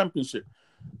into the Championship.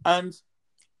 And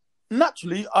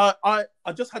naturally, I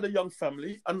just had a young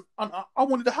family, and I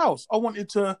wanted a house. I wanted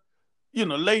to,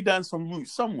 lay down some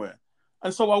roots somewhere.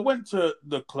 And so I went to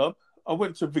the club. I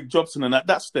went to Vic Jobson, and at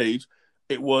that stage,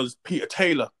 it was Peter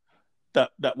Taylor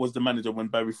that was the manager when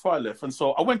Barry Fry left. And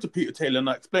so I went to Peter Taylor and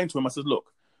I explained to him, I said, look,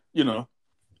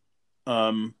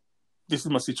 this is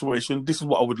my situation. This is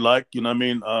what I would like.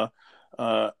 My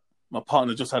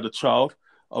partner just had a child.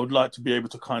 I would like to be able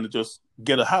to kind of just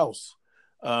get a house.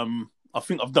 I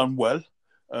think I've done well.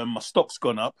 My stock's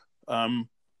gone up. Can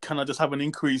I just have an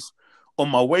increase on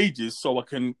my wages so I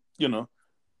can, go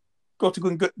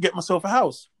and get myself a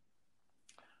house?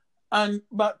 And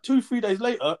about 2-3 days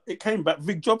later, it came back.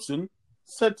 Vic Jobson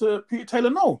said to Peter Taylor,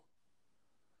 no.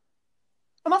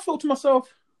 And I thought to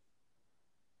myself,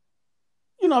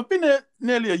 I've been there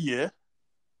nearly a year.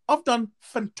 I've done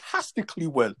fantastically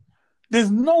well.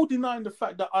 There's no denying the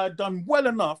fact that I had done well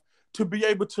enough to be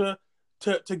able to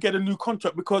get a new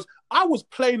contract, because I was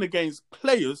playing against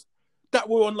players that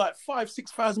were on like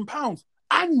 £5,000-6,000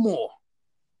 and more.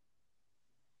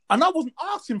 And I wasn't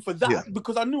asking for that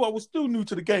because I knew I was still new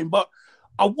to the game, but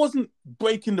I wasn't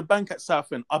breaking the bank at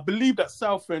Southend. I believe that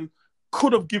Southend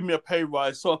could have given me a pay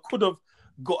rise, so I could have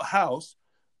got a house.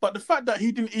 But the fact that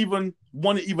he didn't even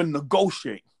want to even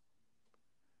negotiate,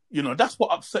 that's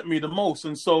what upset me the most.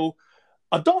 And so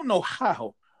I don't know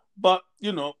how, but,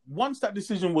 once that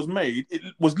decision was made, it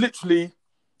was literally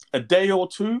a day or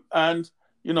two. And,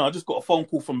 I just got a phone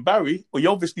call from Barry. Well, he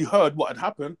obviously heard what had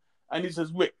happened. And he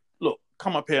says, Rick, look,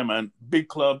 come up here, man. Big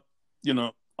club.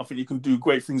 I think you can do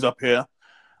great things up here.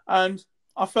 And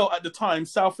I felt at the time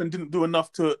Southend didn't do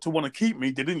enough to want to keep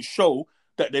me. They didn't show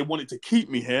that they wanted to keep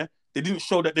me here. They didn't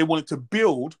show that they wanted to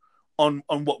build on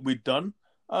what we'd done.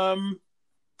 And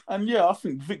yeah, I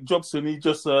think Vic Jobson,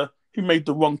 he made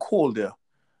the wrong call there.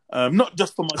 Not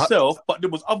just for myself, but there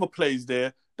was other players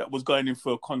there that was going in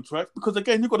for a contract. Because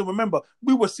again, you've got to remember,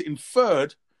 we were sitting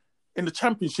third in the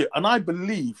Championship. And I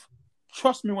believe,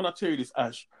 trust me when I tell you this,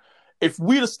 Ash, if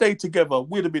we'd have stayed together,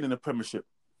 we'd have been in the Premiership.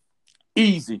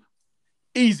 Easy,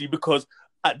 because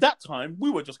at that time,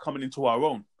 we were just coming into our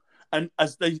own. And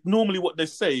as what they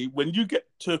say, when you get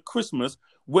to Christmas,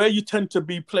 where you tend to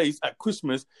be placed at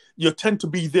Christmas, you tend to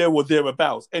be there or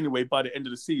thereabouts anyway by the end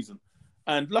of the season.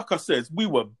 And like I said, we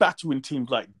were battering teams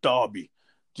like Derby,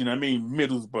 do you know what I mean?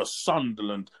 Middlesbrough,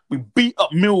 Sunderland. We beat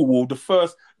up Millwall,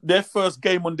 their first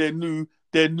game on their new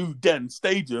Den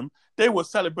stadium. They were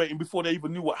celebrating before they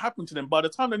even knew what happened to them. By the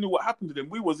time they knew what happened to them,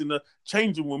 we was in the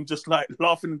changing room just like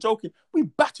laughing and joking. We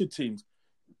battered teams.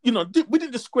 We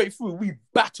didn't just scrape through. We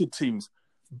battered teams,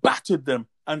 battered them.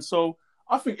 And so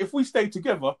I think if we stayed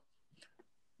together,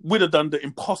 we'd have done the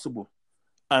impossible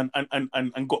and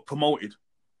got promoted.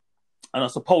 And I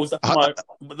suppose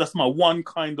that's my one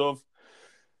kind of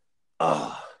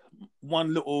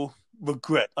one little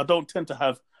regret. I don't tend to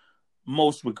have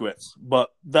most regrets, but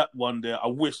that one there, I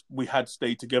wish we had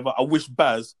stayed together. I wish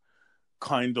Baz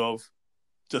kind of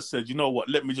just said, you know what,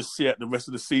 let me just see out the rest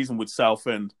of the season with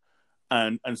Southend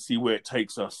and see where it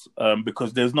takes us.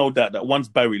 Because there's no doubt that once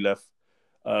Barry left,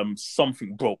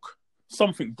 something broke.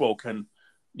 And,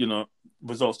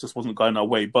 results just wasn't going our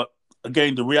way. But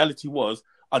again, the reality was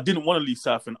I didn't want to leave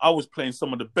Southend. I was playing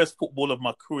some of the best football of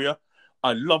my career.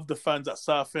 I loved the fans at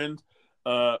Southend.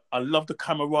 I loved the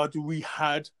camaraderie we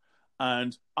had,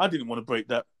 and I didn't want to break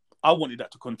that. I wanted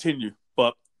that to continue,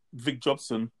 but Vic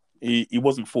Jobson, he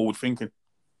wasn't forward thinking.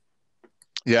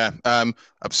 Yeah,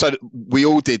 so we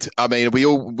all did. I mean, we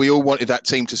all wanted that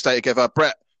team to stay together.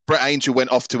 Brett Angel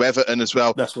went off to Everton as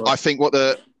well. That's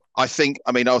right.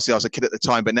 I mean, obviously I was a kid at the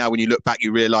time, but now when you look back,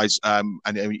 you realise, and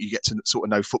you get to sort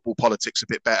of know football politics a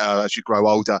bit better as you grow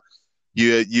older.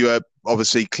 You are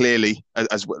obviously clearly,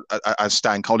 as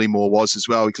Stan Collymore was as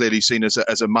well, clearly seen as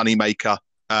a money maker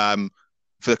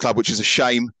for the club, which is a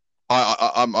shame.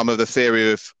 I'm of the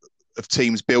theory of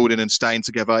teams building and staying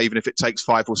together, even if it takes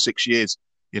 5 or 6 years.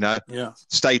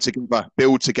 Stay together,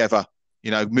 build together,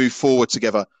 move forward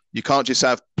together. You can't just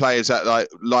have players that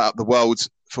light up the world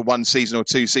for 1 season or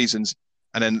 2 seasons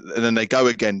and then they go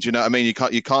again. Do you know what I mean?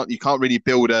 You can't really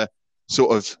build a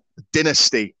sort of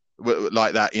dynasty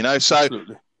like that. So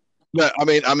Absolutely. Look,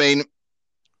 I mean,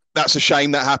 that's a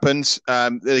shame that happens.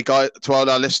 The guy, to all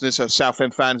our listeners, are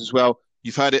Southend fans as well.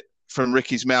 You've heard it from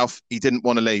Ricky's mouth. He didn't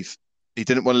want to leave. He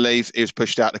didn't want to leave. He was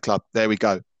pushed out of the club. There we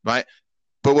go. Right.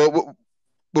 But we'll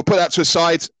put that to a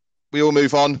side. We all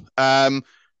move on.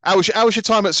 How was your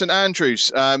time at St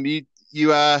Andrews?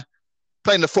 You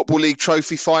played in the Football League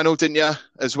Trophy final, didn't you,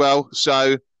 as well?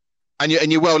 So, and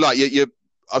you're well liked.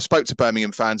 I've spoke to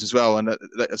Birmingham fans as well, and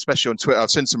especially on Twitter,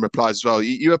 I've seen some replies as well.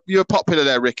 You're popular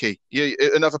there, Ricky.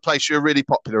 Another place you're really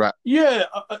popular at. Yeah,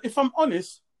 if I'm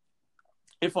honest,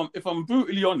 if I'm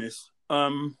brutally honest,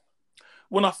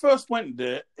 when I first went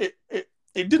there, it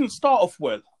didn't start off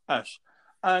well, Ash,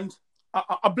 and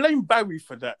I blame Barry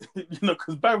for that.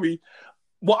 Because Barry,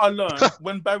 what I learned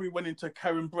when Barry went into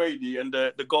Karen Brady and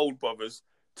the Gold Brothers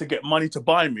to get money to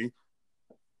buy me,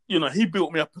 he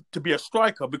built me up to be a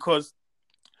striker because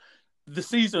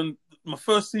my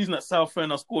first season at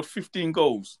Southend, I scored 15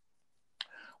 goals,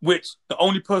 which the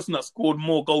only person that scored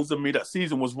more goals than me that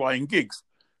season was Ryan Giggs.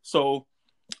 So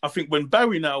I think when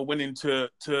Barry now went in to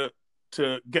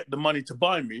get the money to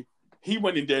buy me, he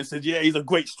went in there and said, yeah, he's a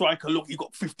great striker. Look, he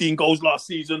got 15 goals last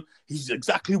season. He's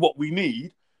exactly what we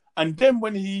need. And then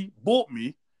when he bought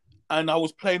me and I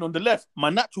was playing on the left, my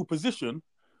natural position,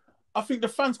 I think the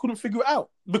fans couldn't figure it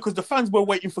out because the fans were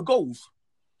waiting for goals.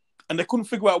 And they couldn't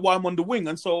figure out why I'm on the wing.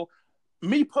 And so,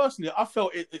 me personally, I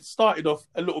felt it started off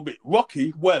a little bit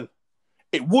rocky. Well,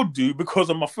 it would do because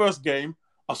on my first game,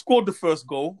 I scored the first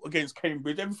goal against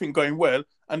Cambridge, everything going well.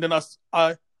 And then I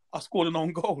scored an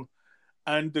own goal.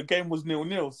 And the game was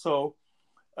 0-0. So,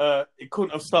 it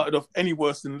couldn't have started off any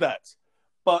worse than that.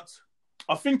 But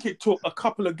I think it took a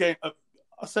couple of games,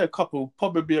 I say a couple,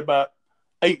 probably about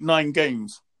 8-9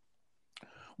 games,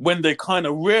 when they kind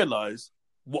of realised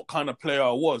what kind of player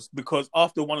I was, because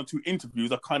after 1 or 2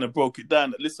 interviews, I kind of broke it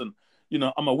down that, listen,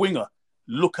 I'm a winger.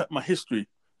 Look at my history.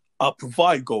 I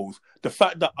provide goals. The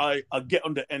fact that I get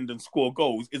on the end and score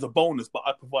goals is a bonus, but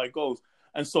I provide goals.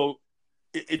 And so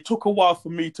it took a while for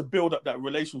me to build up that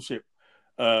relationship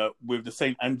with the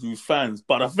St Andrews fans.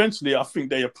 But eventually, I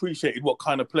think they appreciated what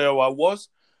kind of player I was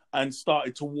and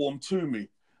started to warm to me.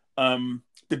 The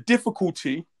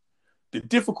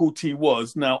difficulty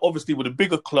was, now obviously with a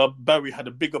bigger club, Barry had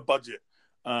a bigger budget,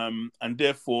 and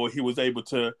therefore he was able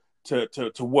to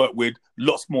work with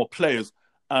lots more players.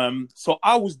 So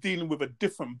I was dealing with a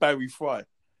different Barry Fry.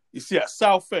 You see, at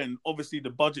Southend, obviously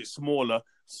the budget's smaller,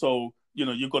 so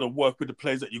you've got to work with the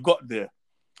players that you got there.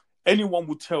 Anyone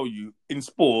will tell you in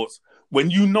sports, when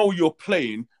you're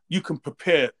playing, you can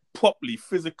prepare properly,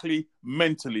 physically,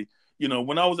 mentally.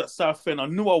 When I was at Southend, I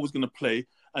knew I was going to play.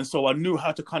 And so I knew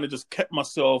how to kind of just keep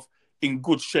myself in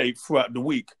good shape throughout the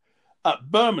week.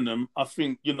 At Birmingham, I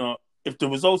think, if the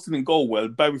results didn't go well,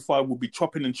 Barry Fry would be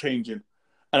chopping and changing.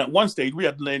 And at one stage, we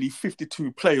had nearly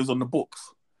 52 players on the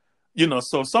books.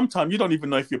 So sometimes you don't even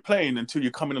know if you're playing until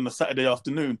you come in on a Saturday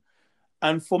afternoon.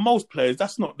 And for most players,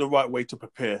 that's not the right way to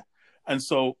prepare. And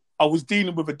so I was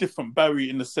dealing with a different Barry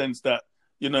in the sense that,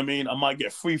 I might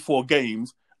get 3-4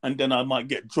 games and then I might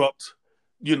get dropped,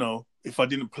 if I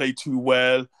didn't play too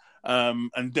well,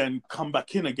 and then come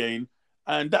back in again.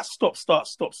 And that stop, start,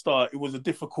 it was a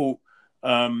difficult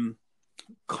kind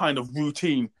of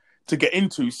routine to get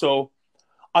into. So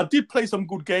I did play some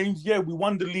good games. Yeah, we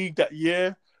won the league that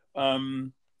year. I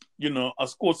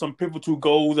scored some pivotal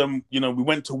goals and, we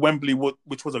went to Wembley,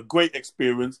 which was a great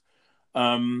experience.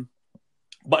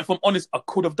 But if I'm honest, I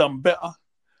could have done better.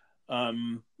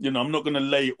 I'm not going to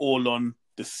lay it all on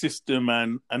the system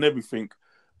and everything.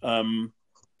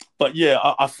 But yeah,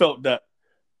 I felt that,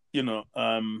 I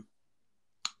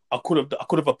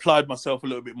could have applied myself a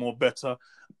little bit more better.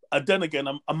 then again,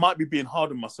 I might be being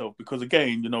hard on myself because,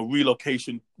 again,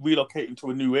 relocating to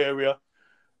a new area,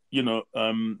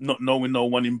 not knowing no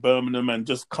one in Birmingham and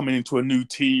just coming into a new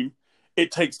team,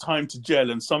 it takes time to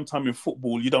gel. And sometimes in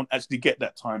football, you don't actually get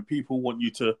that time. People want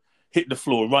you to hit the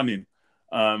floor running.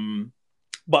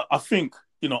 But I think,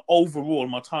 overall,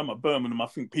 my time at Birmingham, I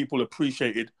think people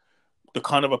appreciated the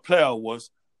kind of a player I was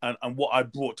and what I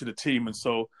brought to the team. And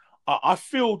so I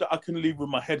feel that I can leave with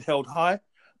my head held high.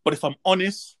 But if I'm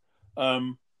honest,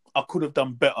 I could have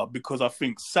done better because I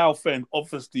think Southend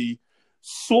obviously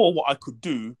saw what I could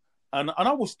do. And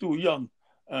I was still young.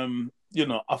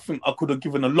 I think I could have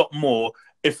given a lot more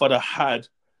if I'd have had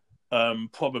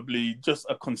probably just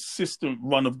a consistent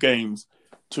run of games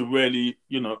to really,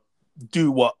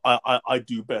 do what I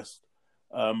do best.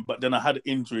 But then I had an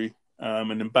injury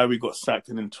and then Barry got sacked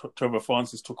and then Trevor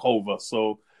Francis took over.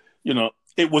 So,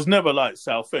 it was never like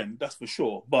Southend, that's for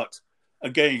sure. But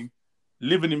again,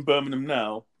 living in Birmingham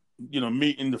now,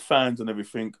 meeting the fans and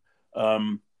everything,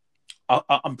 I'm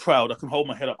proud. I can hold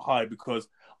my head up high because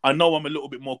I know I'm a little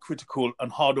bit more critical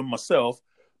and hard on myself,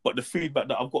 but the feedback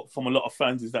that I've got from a lot of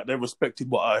fans is that they respected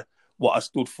what I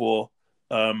stood for.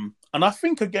 And I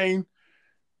think, again,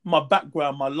 my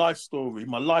background, my life story,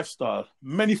 my lifestyle,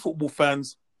 many football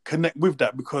fans connect with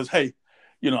that because, hey,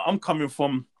 I'm coming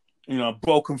from, a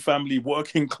broken family,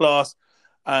 working class,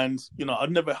 and,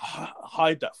 I'd never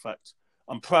hide that fact.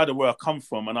 I'm proud of where I come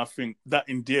from, and I think that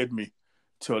endeared me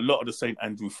to a lot of the St.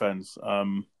 Andrew fans.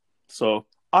 So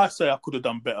I say I could have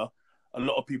done better. A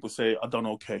lot of people say I done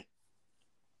okay.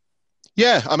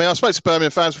 Yeah, I mean, I spoke to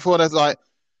Birmingham fans before, and they're like,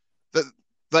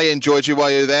 they enjoyed you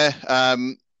while you were there.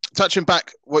 Touching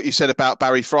back what you said about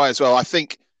Barry Fry as well, I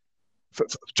think,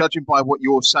 judging by what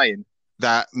you're saying,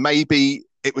 that maybe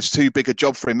it was too big a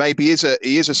job for him. Maybe he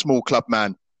is a small club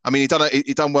man. I mean,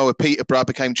 he done well with Peterborough,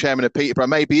 became chairman of Peterborough.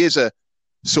 Maybe he is a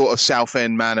sort of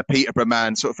Southend man, a Peterborough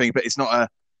man sort of thing, but it's not a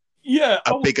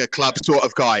bigger club sort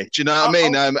of guy. Do you know what I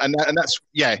mean? And that's,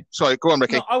 yeah. Sorry, go on,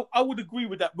 Ricky. No, I would agree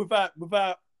with that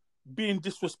without being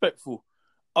disrespectful.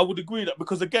 I would agree that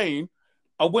because, again,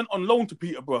 I went on loan to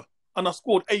Peterborough and I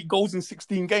scored 8 goals in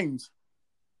 16 games.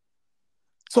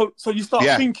 So you start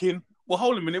thinking, well,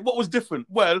 hold a minute, what was different?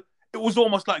 Well, it was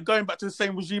almost like going back to the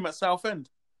same regime at Southend,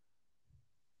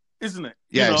 isn't it?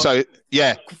 Yeah. So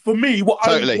yeah. For me, what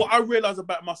I realize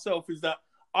about myself is that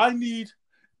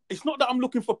it's not that I'm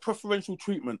looking for preferential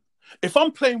treatment. If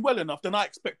I'm playing well enough, then I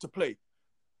expect to play.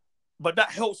 But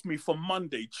that helps me from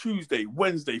Monday, Tuesday,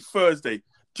 Wednesday, Thursday.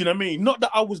 Do you know what I mean? Not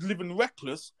that I was living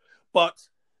reckless, but,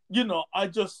 I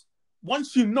just,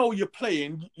 once you're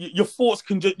playing, your thoughts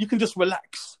you can just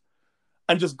relax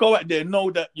and just go out there and know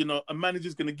that, a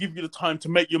manager's going to give you the time to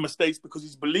make your mistakes because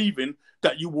he's believing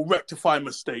that you will rectify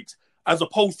mistakes, as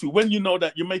opposed to when you know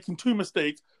that you're making 2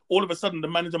 mistakes, all of a sudden the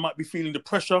manager might be feeling the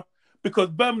pressure because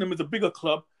Birmingham is a bigger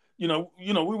club. We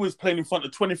was playing in front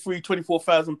of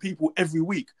 24,000 people every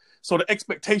week. So the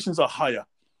expectations are higher.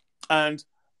 And,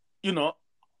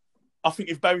 I think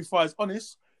if Barry Fry is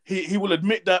honest, he will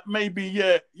admit that maybe,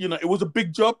 it was a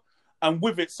big job. And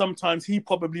with it, sometimes he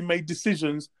probably made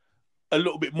decisions a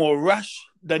little bit more rash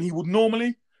than he would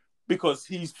normally because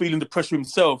he's feeling the pressure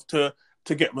himself to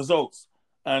get results.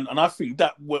 And I think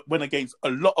that went against a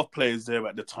lot of players there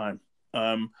at the time.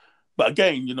 But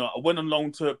again, I went on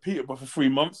loan to Peterborough for 3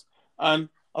 months and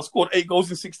I scored 8 goals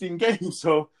in 16 games.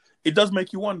 So it does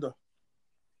make you wonder.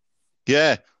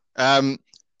 Yeah.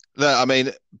 Look, I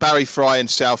mean, Barry Fry and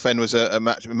Southend was a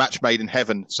match made in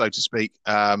heaven, so to speak.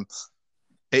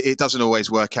 It doesn't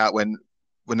always work out when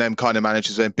them kind of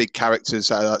managers and big characters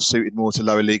that are suited more to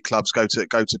lower league clubs go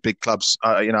to big clubs.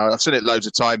 I've seen it loads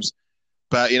of times.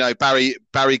 But,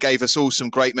 Barry gave us all some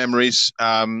great memories.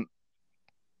 So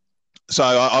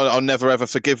I'll never, ever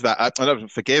forgive that. I never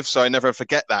forgive, so I never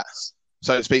forget that,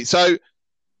 so to speak. So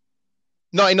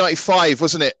 1995,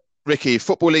 wasn't it, Ricky?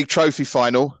 Football League Trophy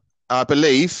final. I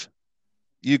believe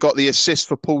you got the assist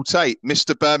for Paul Tate,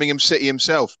 Mr. Birmingham City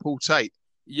himself, Paul Tate.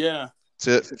 Yeah.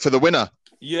 For the winner.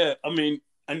 Yeah, I mean,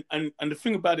 and the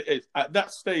thing about it is, at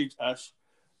that stage, Ash,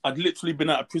 I'd literally been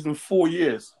out of prison 4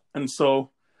 years. And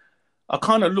so I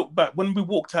kind of look back. When we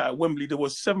walked out at Wembley, there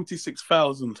was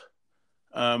 76,000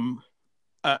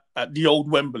 at the old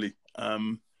Wembley.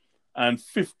 And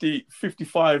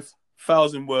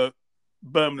 55,000 were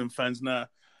Birmingham fans. Now,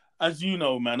 as you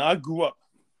know, man, I grew up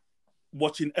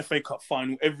watching FA Cup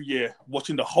final every year,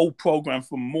 watching the whole programme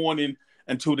from morning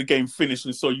until the game finished.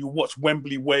 And so you watch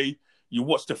Wembley Way, you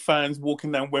watch the fans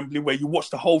walking down Wembley Way, you watch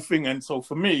the whole thing. And so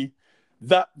for me,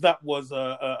 that was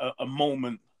a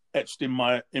moment etched in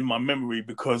my memory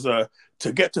because to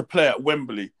get to play at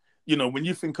Wembley, when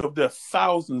you think of the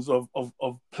thousands of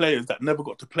players that never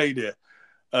got to play there,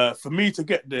 for me to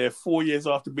get there 4 years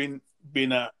after being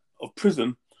out of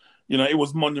prison, it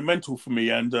was monumental for me.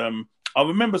 And I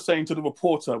remember saying to the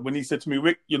reporter when he said to me,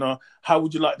 Rick, how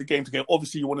would you like the game to go?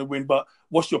 Obviously, you want to win, but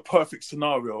what's your perfect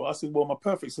scenario? I said, well, my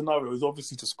perfect scenario is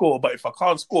obviously to score. But if I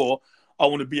can't score, I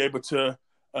want to be able to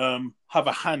have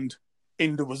a hand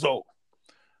in the result.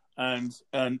 And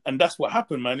that's what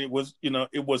happened, man. It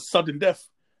was sudden death.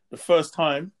 The first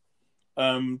time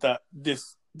that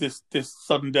this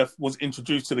sudden death was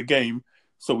introduced to the game.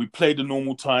 So we played the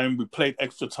normal time, we played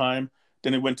extra time,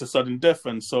 then it went to sudden death.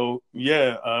 And so,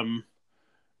 being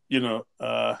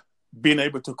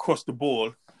able to cross the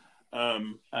ball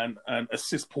and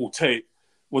assist Paul Tate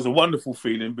was a wonderful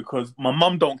feeling, because my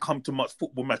mum don't come to much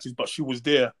football matches, but she was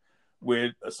there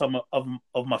with some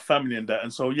of my family and that.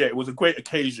 And so, it was a great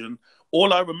occasion.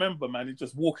 All I remember, man, is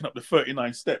just walking up the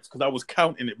 39 steps, because I was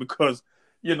counting it, because,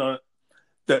 that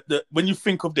when you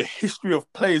think of the history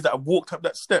of players that have walked up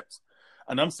that steps,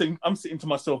 and I'm sitting to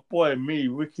myself, boy, me,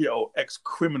 Ricky,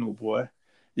 ex-criminal, boy,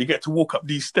 you get to walk up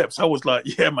these steps. I was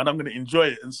like, yeah, man, I'm going to enjoy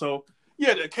it. And so,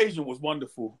 the occasion was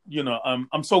wonderful.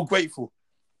 I'm so grateful.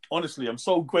 Honestly, I'm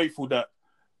so grateful that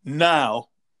now,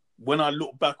 when I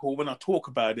look back or when I talk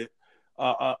about it,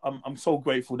 I'm so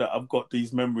grateful that I've got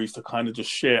these memories to kind of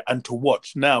just share and to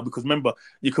watch now. Because remember,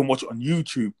 you can watch it on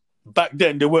YouTube. Back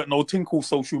then, there weren't no thing called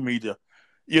social media,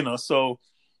 So,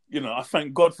 I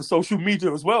thank God for social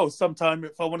media as well. Sometimes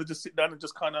if I want to just sit down and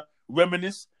just kind of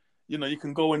reminisce, you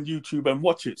can go on YouTube and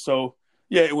watch it. So,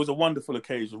 it was a wonderful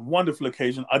occasion. Wonderful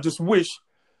occasion. I just wish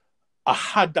I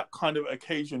had that kind of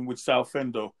occasion with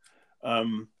Southend, though.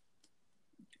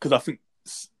 Because I think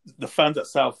the fans at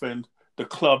Southend, the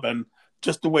club, and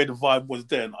just the way the vibe was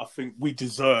then, I think we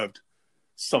deserved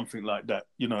something like that,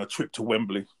 a trip to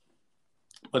Wembley.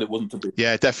 But it wasn't to be.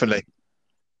 Yeah, definitely.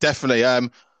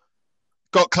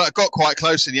 Got quite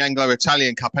close in the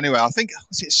Anglo-Italian Cup anyway. I think,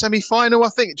 was it semi-final? I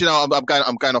think. Do you know,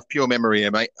 I'm going off pure memory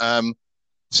here, mate.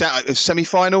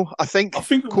 Semi-final, I think.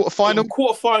 Quarter-final?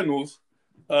 Quarter-finals.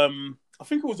 I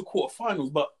think it was the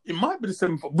quarter-finals, but it might be the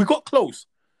semi-final. We got close.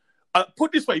 Put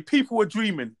it this way, people were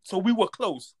dreaming, so we were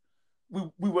close.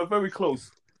 We were very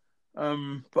close.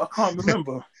 But I can't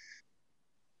remember.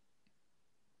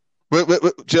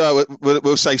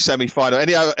 We'll say semi-final.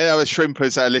 Any other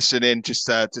shrimpers that are listening, just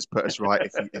put us right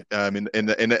if you,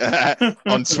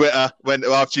 on Twitter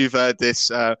after you've heard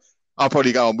this. I'll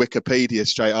probably go on Wikipedia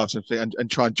straight after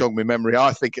and try and jog my memory.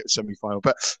 I think it was semi-final,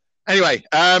 but anyway,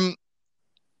 after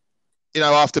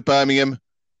Birmingham, a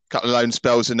couple of loan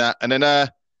spells and that, and then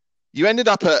you ended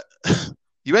up at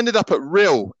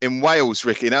Rhyl in Wales,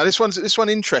 Ricky. Now this one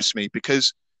interests me,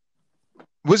 because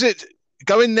was it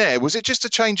going there? Was it just a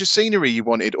change of scenery you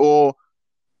wanted, or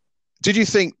did you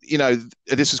think,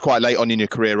 this was quite late on in your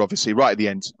career, obviously, right at the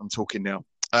end, I'm talking now.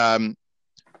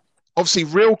 Obviously,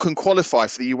 Rhyl can qualify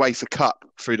for the UEFA Cup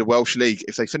through the Welsh League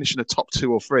if they finish in the top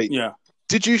 2 or 3. Yeah.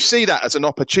 Did you see that as an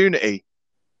opportunity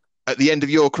at the end of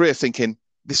your career, thinking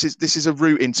this is a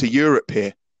route into Europe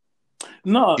here?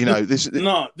 No,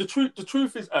 the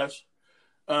truth is, Ash,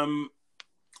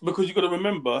 because you got to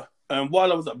remember,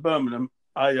 while I was at Birmingham,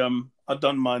 I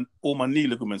done all my knee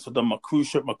ligaments. I done my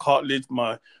cruciate, my cartilage,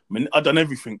 I done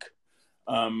everything.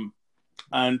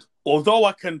 And although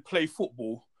I can play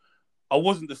football, I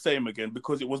wasn't the same again,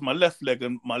 because it was my left leg,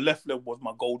 and my left leg was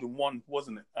my golden one,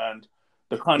 wasn't it? And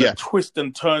the kind of twists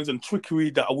and turns and trickery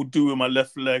that I would do with my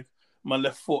left leg, my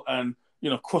left foot, and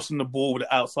crossing the ball with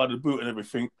the outside of the boot and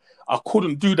everything, I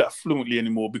couldn't do that fluently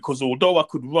anymore, because although I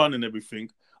could run and everything,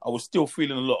 I was still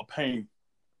feeling a lot of pain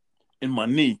in my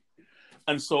knee.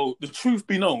 And so, the truth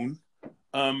be known,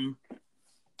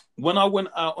 when I went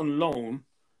out on loan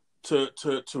to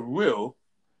Rhyl,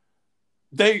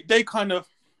 they kind of,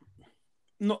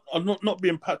 not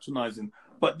being patronising,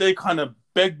 but they kind of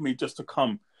begged me just to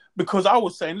come, because I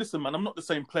was saying, listen, man, I'm not the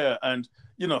same player, and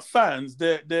fans,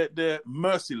 they're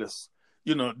merciless.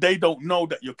 They don't know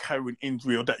that you're carrying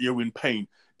injury or that you're in pain.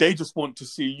 They just want to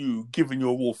see you giving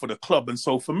your all for the club. And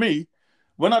so for me,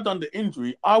 when I done the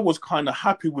injury, I was kind of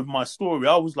happy with my story.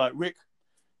 I was like, Rick,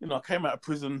 I came out of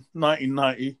prison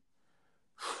 1990.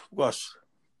 Gosh,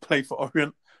 played for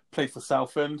Orient, played for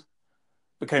Southend,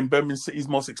 became Birmingham City's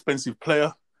most expensive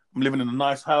player. I'm living in a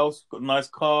nice house, got a nice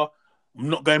car. I'm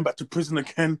not going back to prison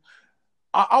again.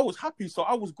 I was happy, so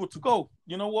I was good to go.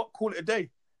 You know what? Call it a day.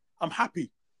 I'm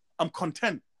happy. I'm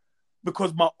content.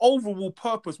 Because my overall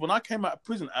purpose when I came out of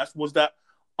prison, Ash, was that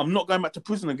I'm not going back to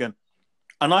prison again.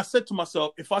 And I said to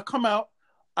myself, if I come out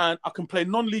and I can play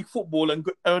non-league football and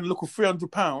earn a little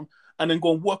 £300 and then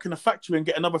go and work in a factory and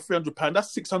get another £300,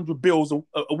 that's 600 bills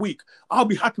a week. I'll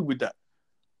be happy with that.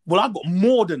 Well, I got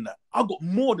more than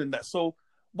that. So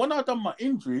when I done my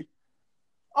injury,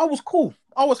 I was cool.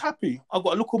 I was happy. I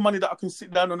got a little money that I can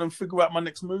sit down on and figure out my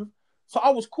next move. So I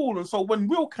was cool. And so when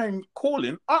Will came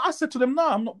calling, I said to them, "No,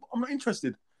 I'm not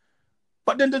interested."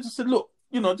 But then they just said, "Look,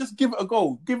 just give it a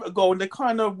go. Give it a go." And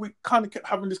we kind of kept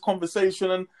having this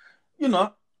conversation, and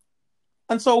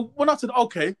and so when I said,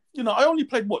 "Okay," I only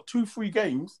played 2-3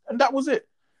 games, and that was it.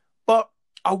 But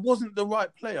I wasn't the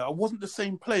right player. I wasn't the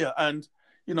same player, and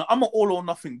I'm an all or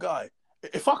nothing guy.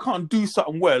 If I can't do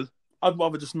something well, I'd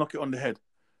rather just knock it on the head.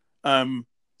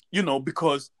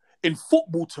 Because in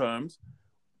football terms,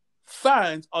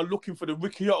 fans are looking for the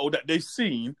Ricky Otto that they've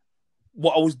seen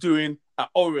what I was doing at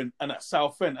Orient and at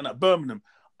Southend and at Birmingham.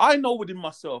 I know within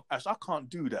myself, Ash, I can't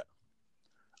do that.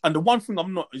 And the one thing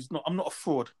I'm not a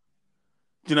fraud.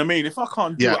 Do you know what I mean? If I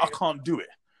can't do it, I can't do it.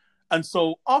 And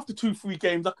so after 2-3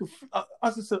 games,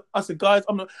 I said, guys,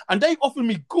 I'm not, and they offered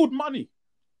me good money.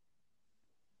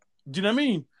 Do you know what I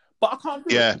mean? But I can't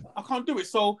do it. I can't do it.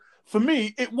 So for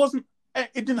me, it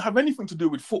didn't have anything to do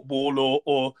with football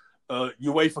or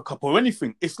UEFA Cup or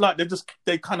anything. It's like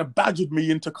they kind of badgered me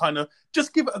into kind of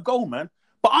just give it a go, man.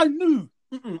 But I knew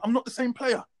I'm not the same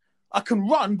player. I can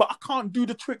run, but I can't do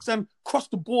the tricks and cross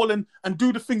the ball and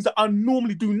do the things that I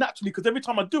normally do naturally. Because every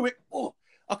time I do it,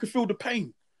 I can feel the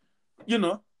pain,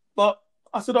 But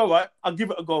I said, all right, I'll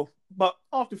give it a go. But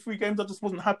after 3 games, I just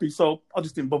wasn't happy, so I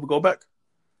just didn't bother go back.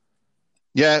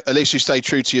 Yeah, at least you stay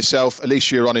true to yourself. At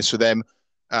least you're honest with them.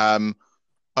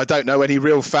 I don't know any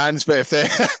real fans, but if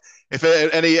there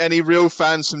are any real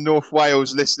fans from North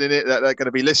Wales listening, that they're going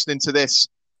to be listening to this,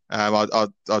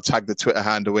 I'll tag the Twitter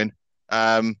handle in.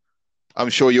 I'm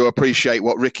sure you'll appreciate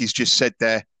what Ricky's just said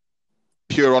there.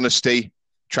 Pure honesty,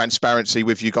 transparency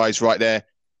with you guys right there.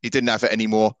 He didn't have it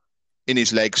anymore in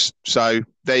his legs. So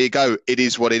there you go. It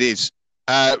is what it is.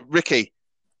 Ricky,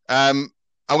 I'm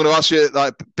going to ask you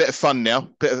a bit of fun now.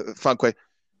 Bit of fun question.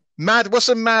 What's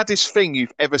the maddest thing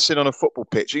you've ever seen on a football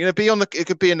pitch? You're going to be it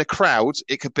could be in the crowd.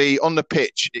 It could be on the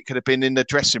pitch. It could have been in the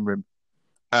dressing room,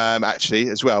 actually,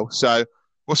 as well. So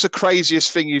what's the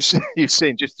craziest thing you've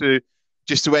seen just to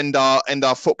end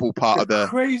our football part of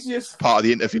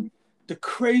the interview? The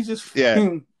craziest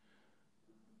thing.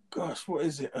 Gosh, what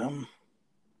is it?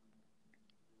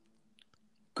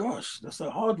 Gosh, that's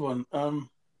a hard one.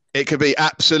 It could be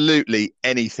absolutely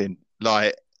anything,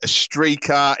 like a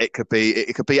streaker. It could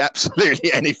be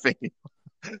absolutely anything,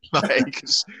 like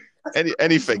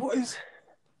anything. What is?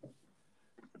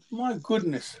 My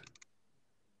goodness,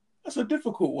 that's a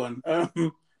difficult one.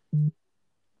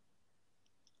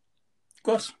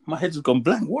 Gosh, my head's gone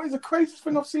blank. What is the craziest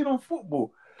thing I've seen on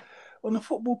the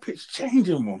football pitch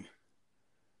changing room?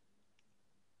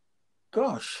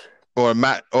 Gosh. Or a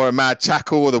mad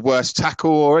tackle, or the worst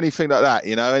tackle, or anything like that.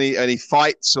 Any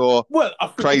fights or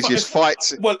craziest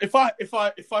fights. Well, if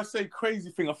I say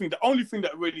crazy thing, I think the only thing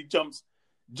that really jumps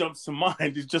to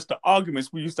mind is just the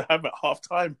arguments we used to have at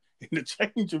halftime in the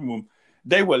changing room.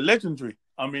 They were legendary.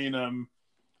 I mean,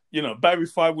 Barry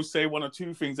Fry would say 1 or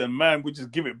 2 things, and man, we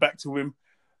just give it back to him.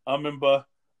 I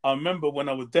remember when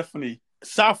I was definitely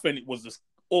Southend. It was just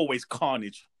always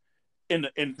carnage.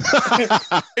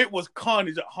 It was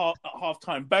carnage at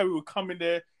halftime. Barry would come in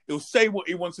there, he'll say what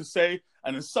he wants to say,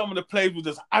 and then some of the players will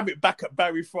just have it back at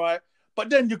Barry Fry. But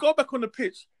then you go back on the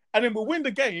pitch, and then we'll win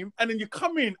the game, and then you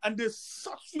come in, and there's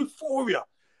such euphoria.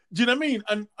 Do you know what I mean?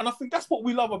 And I think that's what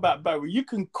we love about Barry. You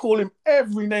can call him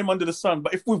every name under the sun,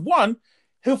 but if we've won,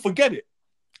 he'll forget it.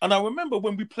 And I remember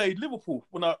when we played Liverpool,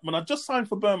 when I just signed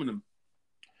for Birmingham,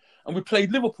 and we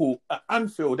played Liverpool at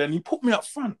Anfield, and he put me up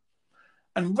front.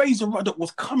 And Razor Ruddock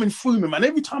was coming through me, man.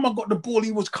 Every time I got the ball,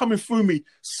 he was coming through me.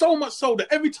 So much so that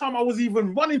every time I was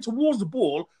even running towards the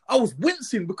ball, I was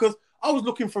wincing because I was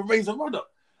looking for Razor Ruddock.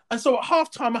 And so at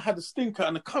halftime, I had a stinker,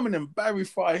 and coming in Barry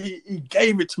Fry, he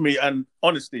gave it to me. And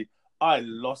honestly, I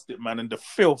lost it, man. And the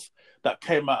filth that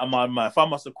came out of my mouth, I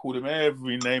must have called him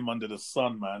every name under the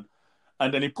sun, man.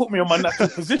 And then he put me on my natural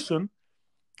position,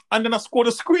 and then I scored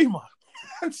a screamer.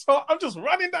 And so I'm just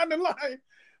running down the line,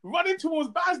 running towards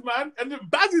Baz, man, and then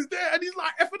Baz is there, and he's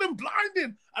like effing and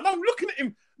blinding, and I'm looking at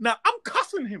him. Now, I'm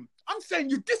cussing him. I'm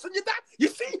saying, you this and you that. You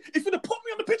see, if you'd have put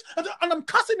me on the pitch, and I'm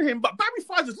cussing him, but Barry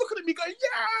Fry's is looking at me going,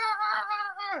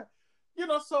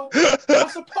 yeah! So I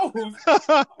suppose,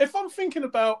 if I'm thinking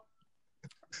about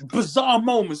bizarre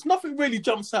moments, nothing really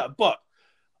jumps out, but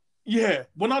yeah,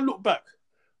 when I look back,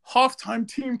 halftime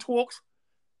team talks,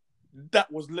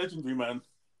 that was legendary, man.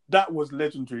 That was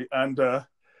legendary. And,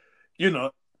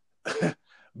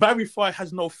 Barry Fry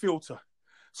has no filter.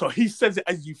 So he says it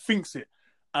as he thinks it.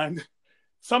 And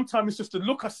sometimes it's just the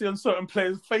look I see on certain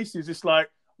players' faces. It's like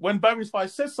when Barry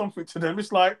Spice says something to them,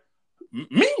 it's like,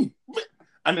 me?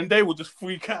 And then they will just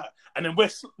freak out. And then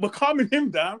we're calming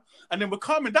him down, and then we're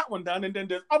calming that one down, and then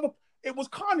there's other... It was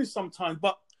carnage sometimes,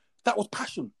 but that was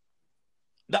passion.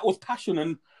 That was passion,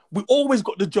 and we always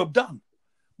got the job done.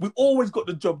 We always got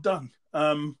the job done.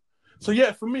 So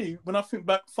yeah, for me, when I think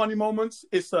back, funny moments,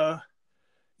 it's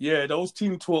those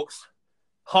team talks,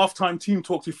 halftime team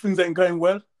talks. If things ain't going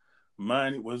well,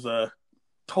 man, it was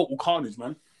total carnage,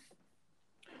 man.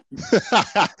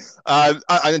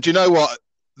 And do you know what?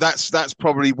 That's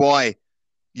probably why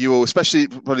you all, especially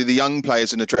probably the young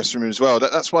players in the dressing room as well.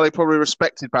 That's why they probably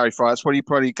respected Barry Fry. That's why he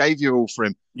probably gave you all for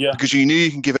him. Yeah, because you knew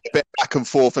you can give it a bit back and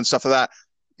forth and stuff like that.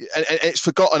 And it's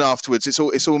forgotten afterwards. It's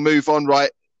all move on,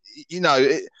 right?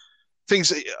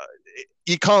 Things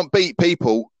you can't beat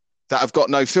people that have got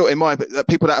no filter in mind, but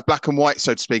people that are black and white,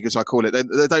 so to speak, as I call it.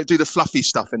 They don't do the fluffy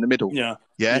stuff in the middle. Yeah.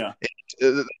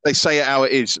 They say it how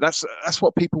it is. That's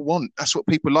what people want. That's what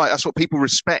people like. That's what people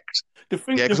respect.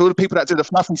 Because all the people that do the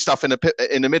fluffy stuff in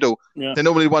the middle, they're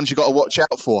normally the ones you got to watch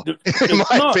out for, in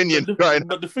my opinion.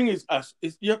 But the thing is, Ash,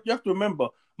 you have to remember,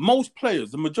 most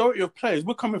players, the majority of players,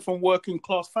 we're coming from working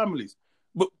class families.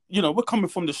 But, we're coming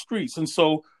from the streets. And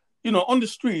so, on the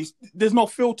streets, there's no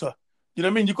filter. You know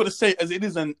what I mean? You've got to say it as it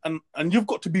is. And you've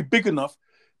got to be big enough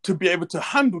to be able to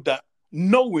handle that,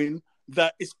 knowing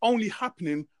that it's only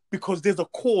happening because there's a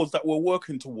cause that we're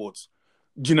working towards.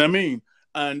 Do you know what I mean?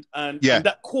 And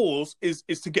that cause is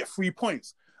to get 3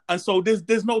 points. And so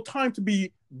there's no time to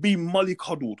be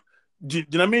mollycoddled. Do you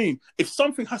know what I mean? If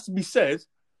something has to be said,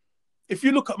 if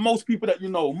you look at most people that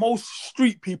most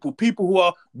street people who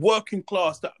are working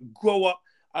class that grow up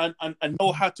and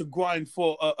know how to grind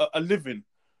for a living,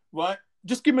 right?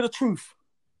 Just give me the truth.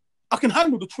 I can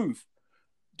handle the truth.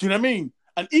 Do you know what I mean?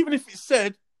 And even if it's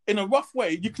said in a rough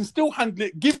way, you can still handle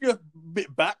it, give you a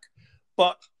bit back.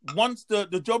 But once the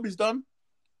job is done,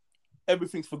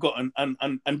 everything's forgotten.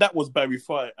 And that was Barry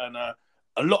Fry. And a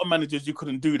lot of managers you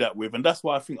couldn't do that with. And that's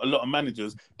why I think a lot of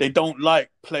managers, they don't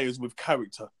like players with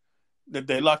character.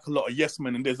 They like a lot of yes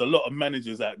men. And there's a lot of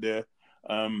managers out there.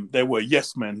 They were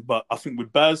yes men. But I think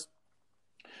with Baz,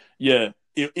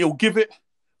 he'll give it,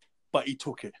 but he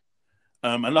took it.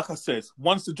 And like I said,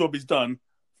 once the job is done,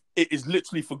 it is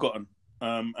literally forgotten.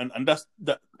 And that's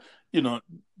that.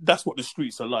 That's what the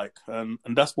streets are like, and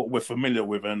that's what we're familiar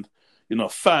with, and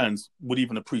fans would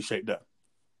even appreciate that.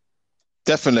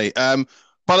 Definitely.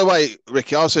 By the way,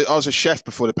 Ricky, I was a chef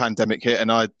before the pandemic hit,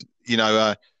 and I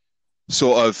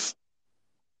sort of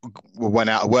went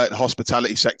out of work. The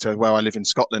hospitality sector, where I live in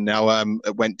Scotland now,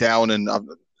 it went down, and I've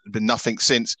been nothing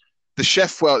since. The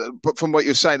chef world, but from what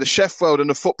you're saying, the chef world and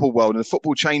the football world and the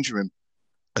football changing room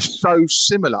are so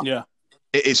similar. Yeah,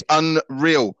 it is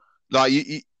unreal. Like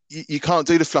you can't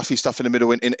do the fluffy stuff in the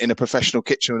middle in a professional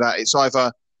kitchen with that. It's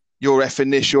either you're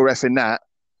effing this, you're effing that,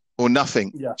 or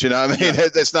nothing. Yeah. Do you know what I mean? Yeah.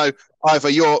 There's no either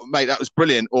mate, that was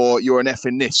brilliant, or you're an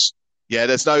effing this. Yeah,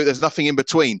 there's nothing in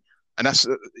between. And that's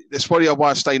probably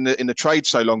why I stayed in the trade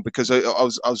so long, because I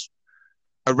was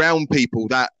around people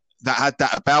that had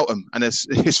that about them, and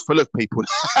it's full of people.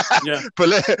 Yeah.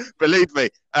 Believe me.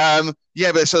 But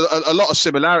it's a lot of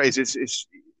similarities. It's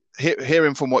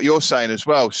hearing from what you're saying as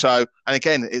well. So, and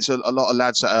again, it's a lot of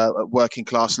lads that are working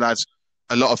class lads,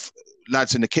 a lot of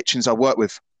lads in the kitchens I work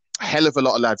with, a hell of a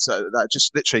lot of lads that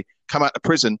just literally come out of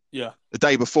prison the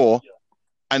day before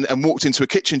and walked into a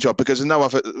kitchen job, because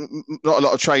not a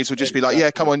lot of trades would just be like, yeah,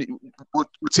 come on, we'll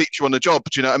teach you on the job.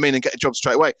 Do you know what I mean? And get a job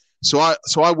straight away. So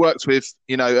I worked with,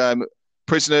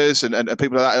 prisoners and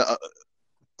people like that,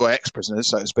 or ex-prisoners,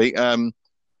 so to speak,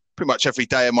 pretty much every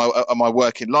day of my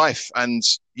working life. And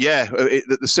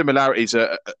the similarities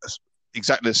are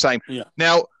exactly the same. Yeah.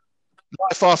 Now,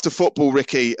 life after football,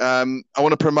 Ricky, I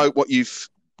want to promote what you're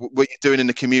doing in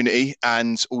the community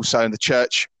and also in the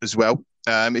church as well.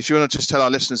 If you want to just tell our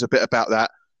listeners a bit about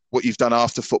that, what you've done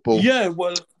after football. Yeah,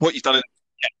 well, what you've done.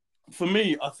 For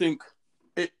me, I think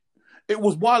it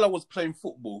was while I was playing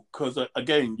football, because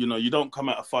again, you don't come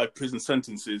out of 5 prison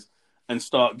sentences and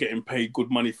start getting paid good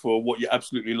money for what you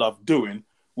absolutely love doing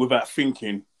without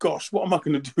thinking, gosh, what am I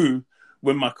going to do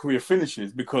when my career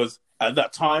finishes? Because at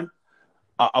that time,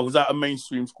 I was at a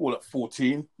mainstream school at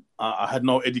 14. I had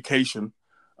no education.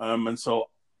 And so,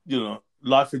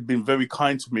 life had been very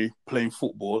kind to me playing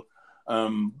football.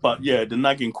 But the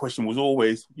nagging question was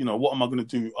always, what am I going to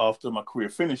do after my career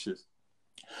finishes?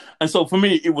 And so for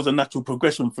me, it was a natural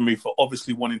progression for me for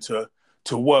obviously wanting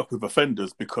to work with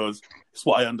offenders, because it's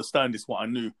what I understand, it's what I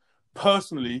knew.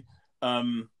 Personally,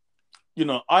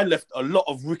 I left a lot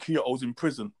of Ricky O's in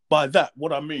prison. By that,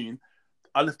 what I mean,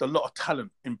 I left a lot of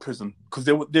talent in prison, because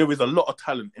there is a lot of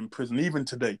talent in prison even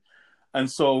today. And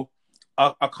so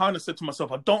I kind of said to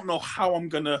myself, I don't know how I'm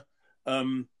gonna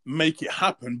make it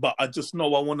happen, but I just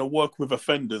know I want to work with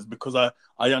offenders, because I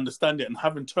understand it. And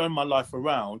having turned my life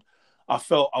around, I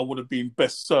felt I would have been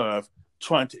best served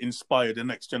trying to inspire the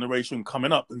next generation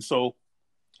coming up. And so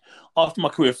after my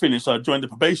career finished, I joined the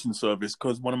probation service,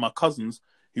 because one of my cousins,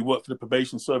 he worked for the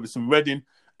probation service in Reading,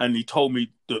 and he told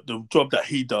me the job that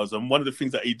he does. And one of the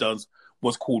things that he does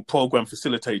was called program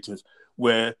facilitators,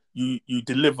 where you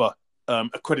deliver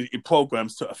accredited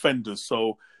programs to offenders.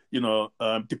 So,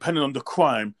 depending on the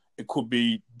crime, it could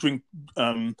be drink.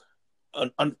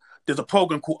 There's a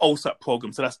program called OSAP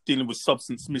program, so that's dealing with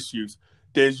substance misuse.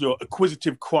 There's your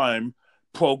acquisitive crime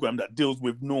program that deals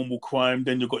with normal crime.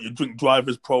 Then you've got your drink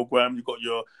drivers program. You've got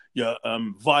your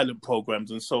violent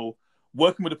programs. And so,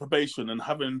 working with the probation and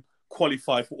having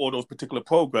qualified for all those particular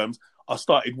programs, I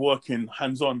started working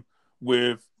hands-on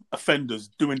with offenders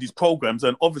doing these programs.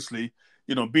 And obviously,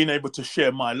 being able to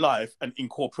share my life and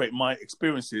incorporate my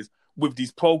experiences with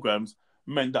these programs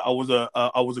meant that I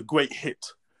was a great hit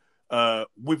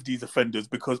with these offenders,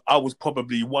 because I was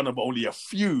probably one of only a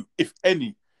few, if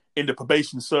any, in the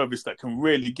probation service that can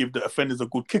really give the offenders a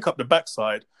good kick up the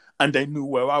backside, and they knew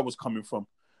where I was coming from.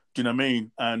 Do you know what I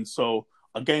mean? And so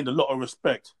I gained a lot of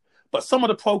respect. But some of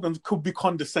the programs could be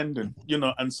condescending,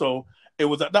 and so it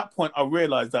was at that point I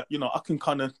realized that, I can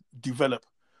kind of develop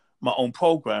my own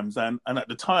programs. And at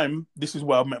the time, this is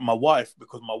where I met my wife,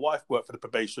 because my wife worked for the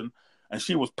probation and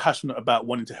she was passionate about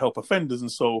wanting to help offenders.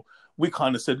 And so we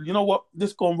kind of said, you know what,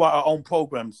 let's go and write our own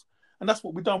programs. And that's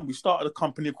what we've done. We started a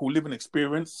company called Living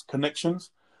Experience Connections,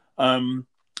 and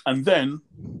then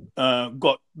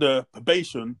got the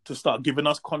probation to start giving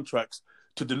us contracts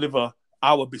to deliver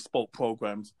our bespoke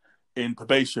programs in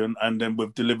probation, and then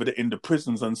we've delivered it in the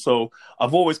prisons. And so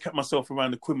I've always kept myself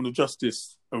around the criminal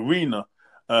justice arena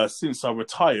since I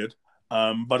retired.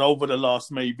 But over the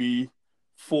last maybe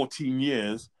 14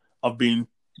 years, I've been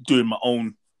doing my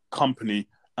own company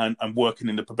and working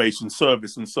in the probation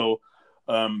service. And so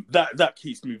that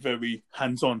keeps me very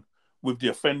hands-on with the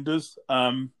offenders.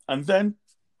 And then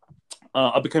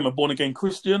I became a born-again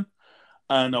Christian,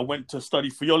 and I went to study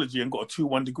theology and got a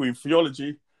 2-1 degree in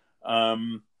theology.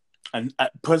 And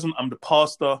at present, I'm the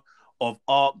pastor of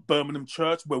Ark Birmingham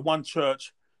Church. We're one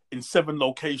church in 7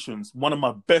 locations. One of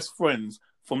my best friends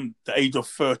from the age of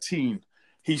 13,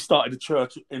 he started a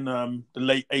church in the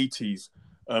late 80s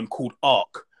called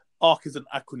Ark. Ark is an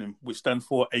acronym which stands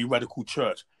for A Radical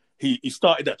Church. He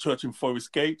started that church in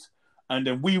Forest Gate, and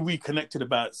then we reconnected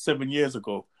about 7 years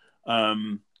ago.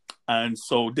 And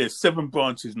so there's 7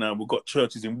 branches now. We've got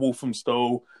churches in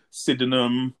Walthamstow,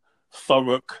 Sydenham,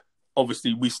 Thurrock.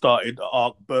 Obviously, we started the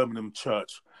Ark Birmingham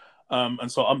Church. And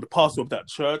so I'm the pastor of that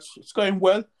church. It's going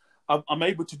well. I'm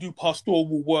able to do pastoral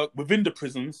work within the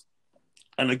prisons.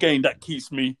 And again, that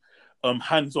keeps me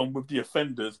hands-on with the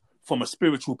offenders from a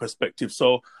spiritual perspective.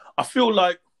 So I feel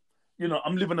like,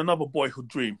 I'm living another boyhood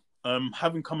dream.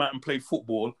 Having come out and played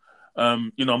football,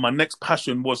 my next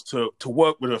passion was to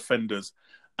work with offenders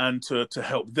and to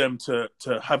help them to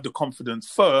have the confidence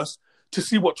first to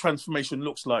see what transformation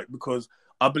looks like, because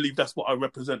I believe that's what I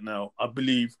represent now. I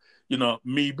believe,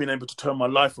 me being able to turn my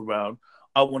life around,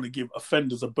 I want to give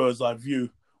offenders a bird's eye view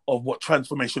of what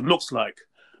transformation looks like.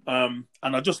 And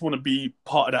I just want to be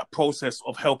part of that process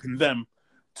of helping them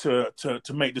to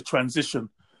make the transition.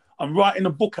 I'm writing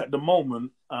a book at the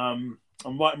moment. I'm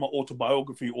writing my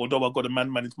autobiography, although I've got to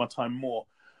manage my time more.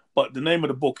 But the name of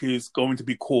the book is going to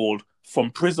be called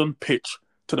From Prison Pitch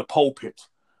to the Pulpit.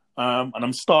 And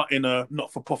I'm starting a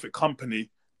not-for-profit company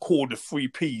called the 3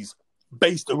 Ps,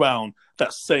 based around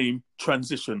that same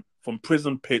transition from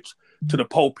prison pitch to the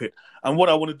pulpit. And what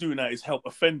I want to do now is help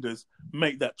offenders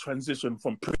make that transition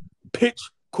from pitch,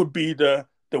 could be the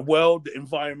world, the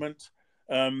environment,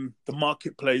 the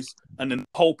marketplace, and then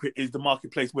pulpit is the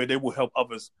marketplace where they will help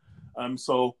others.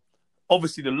 So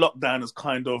obviously the lockdown has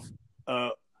kind of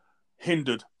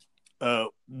hindered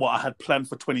what I had planned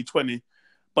for 2020.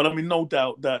 But I mean, no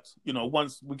doubt that,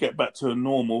 once we get back to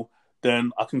normal,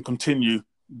 then I can continue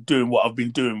doing what I've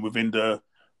been doing within the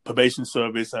probation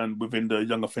service and within the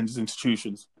young offenders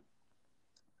institutions.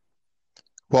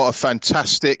 What a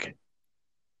fantastic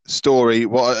story.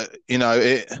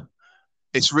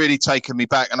 It's really taken me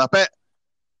back. And I bet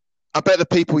the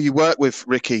people you work with,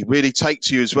 Ricky, really take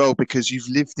to you as well, because you've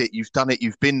lived it, you've done it,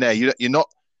 you've been there. You're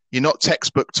not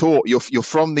textbook taught. You're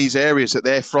from these areas that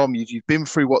they're from. You've been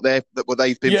through what they've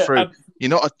been through. You're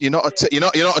not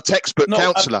a textbook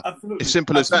counsellor. Absolutely, as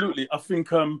simple as that. Absolutely, I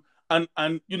think and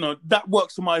that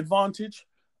works to my advantage.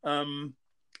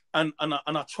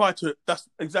 I try to. That's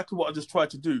exactly what I just tried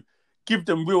to do. Give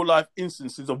them real life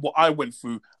instances of what I went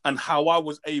through and how I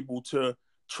was able to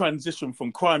transition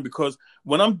from crime. Because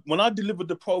when I delivered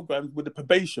the program with the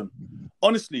probation,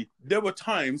 honestly, there were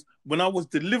times when I was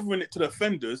delivering it to the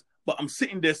offenders, but I'm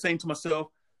sitting there saying to myself,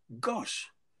 "Gosh,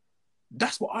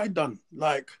 that's what I done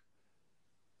like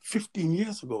 15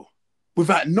 years ago,"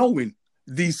 without knowing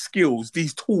these skills,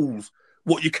 these tools,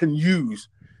 what you can use.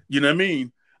 You know what I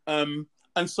mean?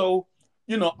 And so,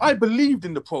 I believed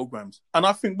in the programs. And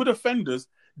I think with offenders,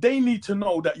 they need to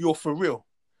know that you're for real.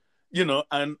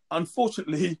 And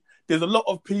unfortunately, there's a lot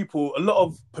of people, a lot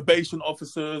of probation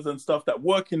officers and stuff that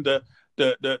work in the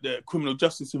criminal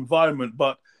justice environment,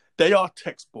 but they are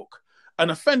textbook.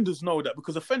 And offenders know that,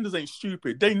 because offenders ain't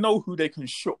stupid. They know who they can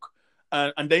shook,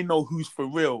 and they know who's for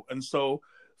real. And so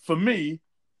for me,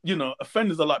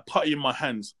 offenders are like putty in my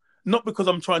hands, not because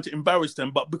I'm trying to embarrass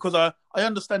them, but because I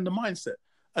understand the mindset.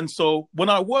 And so when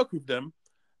I work with them,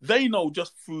 they know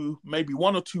just through maybe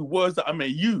one or two words that I may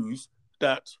use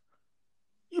that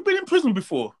you've been in prison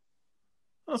before.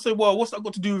 I say, well, what's that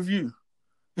got to do with you?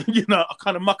 I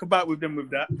kind of muck about with them with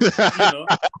that,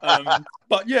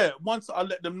 But yeah, once I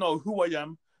let them know who I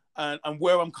am and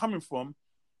where I'm coming from,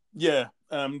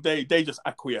 they just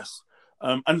acquiesce.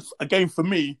 And again, for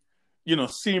me,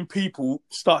 seeing people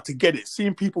start to get it,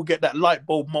 seeing people get that light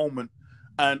bulb moment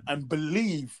and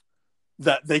believe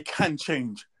that they can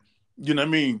change, you know what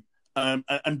I mean?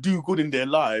 And do good in their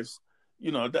lives,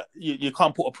 that you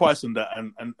can't put a price on that.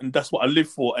 And that's what I live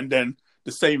for. And then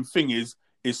the same thing is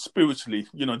spiritually,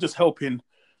 just helping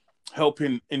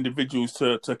individuals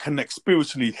to connect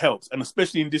spiritually helps. And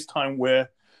especially in this time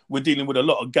where we're dealing with a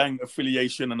lot of gang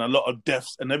affiliation and a lot of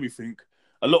deaths and everything,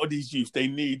 a lot of these youth, they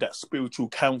need that spiritual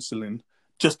counseling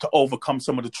just to overcome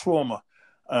some of the trauma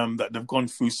that they've gone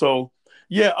through. So,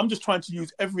 yeah, I'm just trying to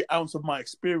use every ounce of my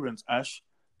experience, Ash,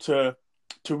 to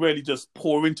really just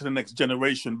pour into the next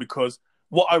generation, because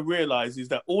what I realized is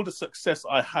that all the success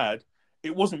I had,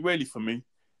 it wasn't really for me.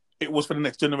 It was for the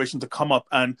next generation to come up.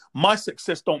 And my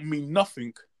success don't mean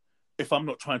nothing if I'm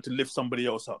not trying to lift somebody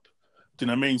else up. Do you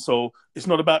know what I mean? So it's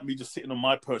not about me just sitting on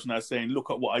my perch and saying, look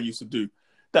at what I used to do.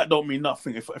 That don't mean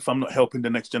nothing if I'm not helping the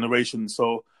next generation.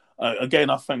 So again,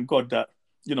 I thank God that,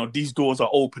 these doors are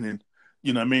opening,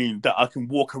 you know what I mean? That I can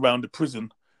walk around the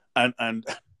prison and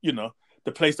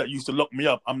the place that used to lock me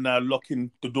up, I'm now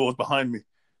locking the doors behind me.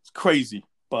 It's crazy,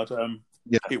 but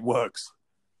it works.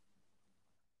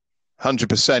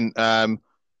 100%.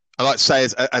 I like to say,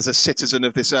 as a citizen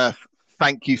of this earth,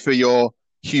 thank you for your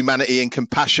humanity and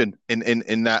compassion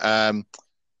in that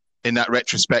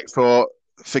retrospect, for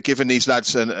giving these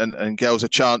lads and girls a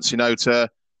chance, to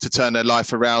turn their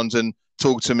life around and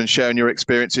talk to them and sharing your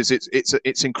experiences.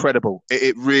 It's incredible.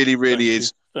 It really, really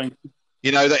is. Thank you.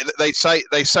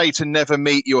 They say to never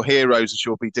meet your heroes as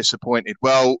you'll be disappointed.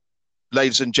 Well,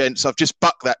 ladies and gents, I've just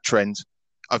bucked that trend.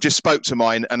 I've just spoke to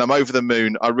mine and I'm over the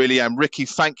moon. I really am. Ricky,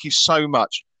 thank you so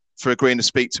much for agreeing to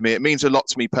speak to me. It means a lot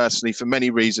to me personally for many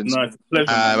reasons. Nice. Pleasure,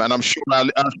 and I'm sure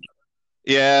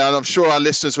I'm sure our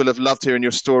listeners will have loved hearing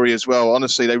your story as well.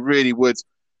 Honestly, they really would.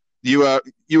 You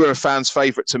were a fan's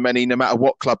favourite to many, no matter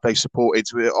what club they supported.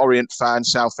 Orient fan,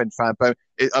 Southend fan. But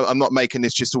I'm not making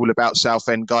this just all about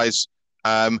Southend, guys.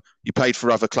 You played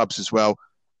for other clubs as well.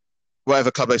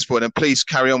 Whatever club they support, and please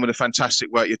carry on with the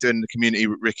fantastic work you're doing in the community,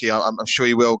 Ricky. I'm sure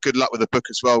you will. Good luck with the book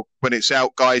as well. When it's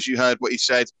out, guys, you heard what he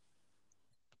said.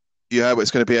 You heard what it's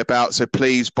going to be about. So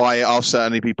please buy it. I'll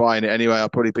certainly be buying it anyway. I'll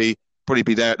probably be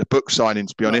there at the book signing,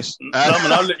 to be honest.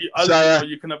 Man, I'll let you know.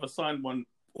 You can have a signed one.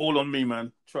 All on me,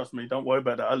 man. Trust me. Don't worry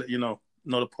about that. I'll let you know.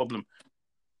 Not a problem.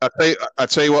 I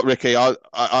tell you what, Ricky.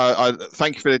 I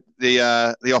thank you for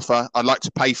the offer. I'd like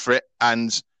to pay for it,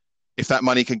 and if that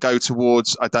money can go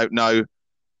towards, I don't know,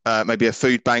 maybe a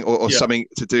food bank or something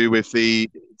to do with the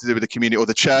community or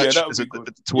the church,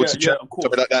 towards the church,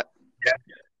 something like that.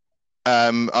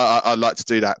 I'd like to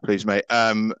do that, please, mate.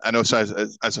 And also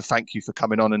as a thank you for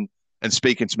coming on and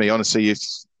speaking to me. Honestly,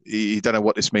 you don't know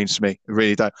what this means to me. I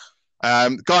really don't.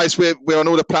 Guys, we're on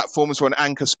all the platforms. We're on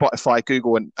Anchor, Spotify,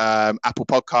 Google, and Apple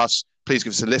Podcasts. Please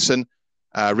give us a listen.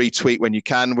 Retweet when you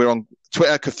can. We're on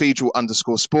Twitter,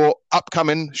 Cathedral_sport.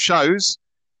 Upcoming shows,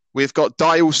 we've got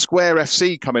Dial Square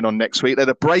FC coming on next week. They're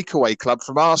the breakaway club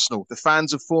from Arsenal. The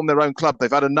fans have formed their own club.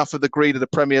 They've had enough of the greed of the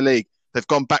Premier League. They've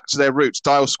gone back to their roots.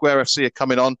 Dial Square FC are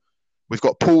coming on. We've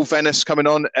got Paul Venice coming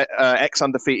on,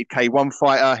 ex-undefeated K1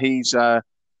 fighter. He's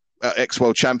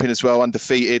ex-world champion as well,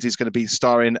 undefeated. He's going to be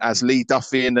starring as Lee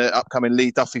Duffy in the upcoming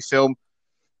Lee Duffy film.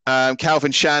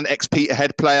 Calvin Shan,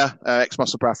 ex-Peterhead player,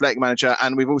 ex-Musselburgh Athletic manager.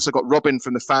 And we've also got Robin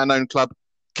from the fan-owned club,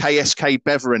 KSK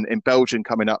Beveren in Belgium,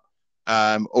 coming up.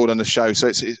 all on the show.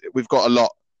 So we've got a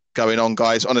lot going on,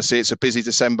 guys. Honestly, it's a busy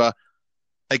December.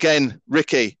 Again,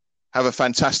 Ricky, have a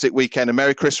fantastic weekend and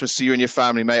Merry Christmas to you and your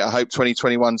family, mate. I hope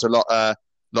 2021's a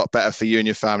lot better for you and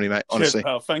your family, mate. Honestly.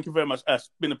 Cheers, pal. Thank you very much, Ash. It's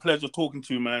been a pleasure talking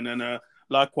to you, man. And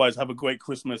likewise, have a great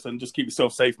Christmas and just keep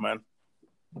yourself safe, man.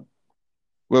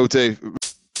 Will do.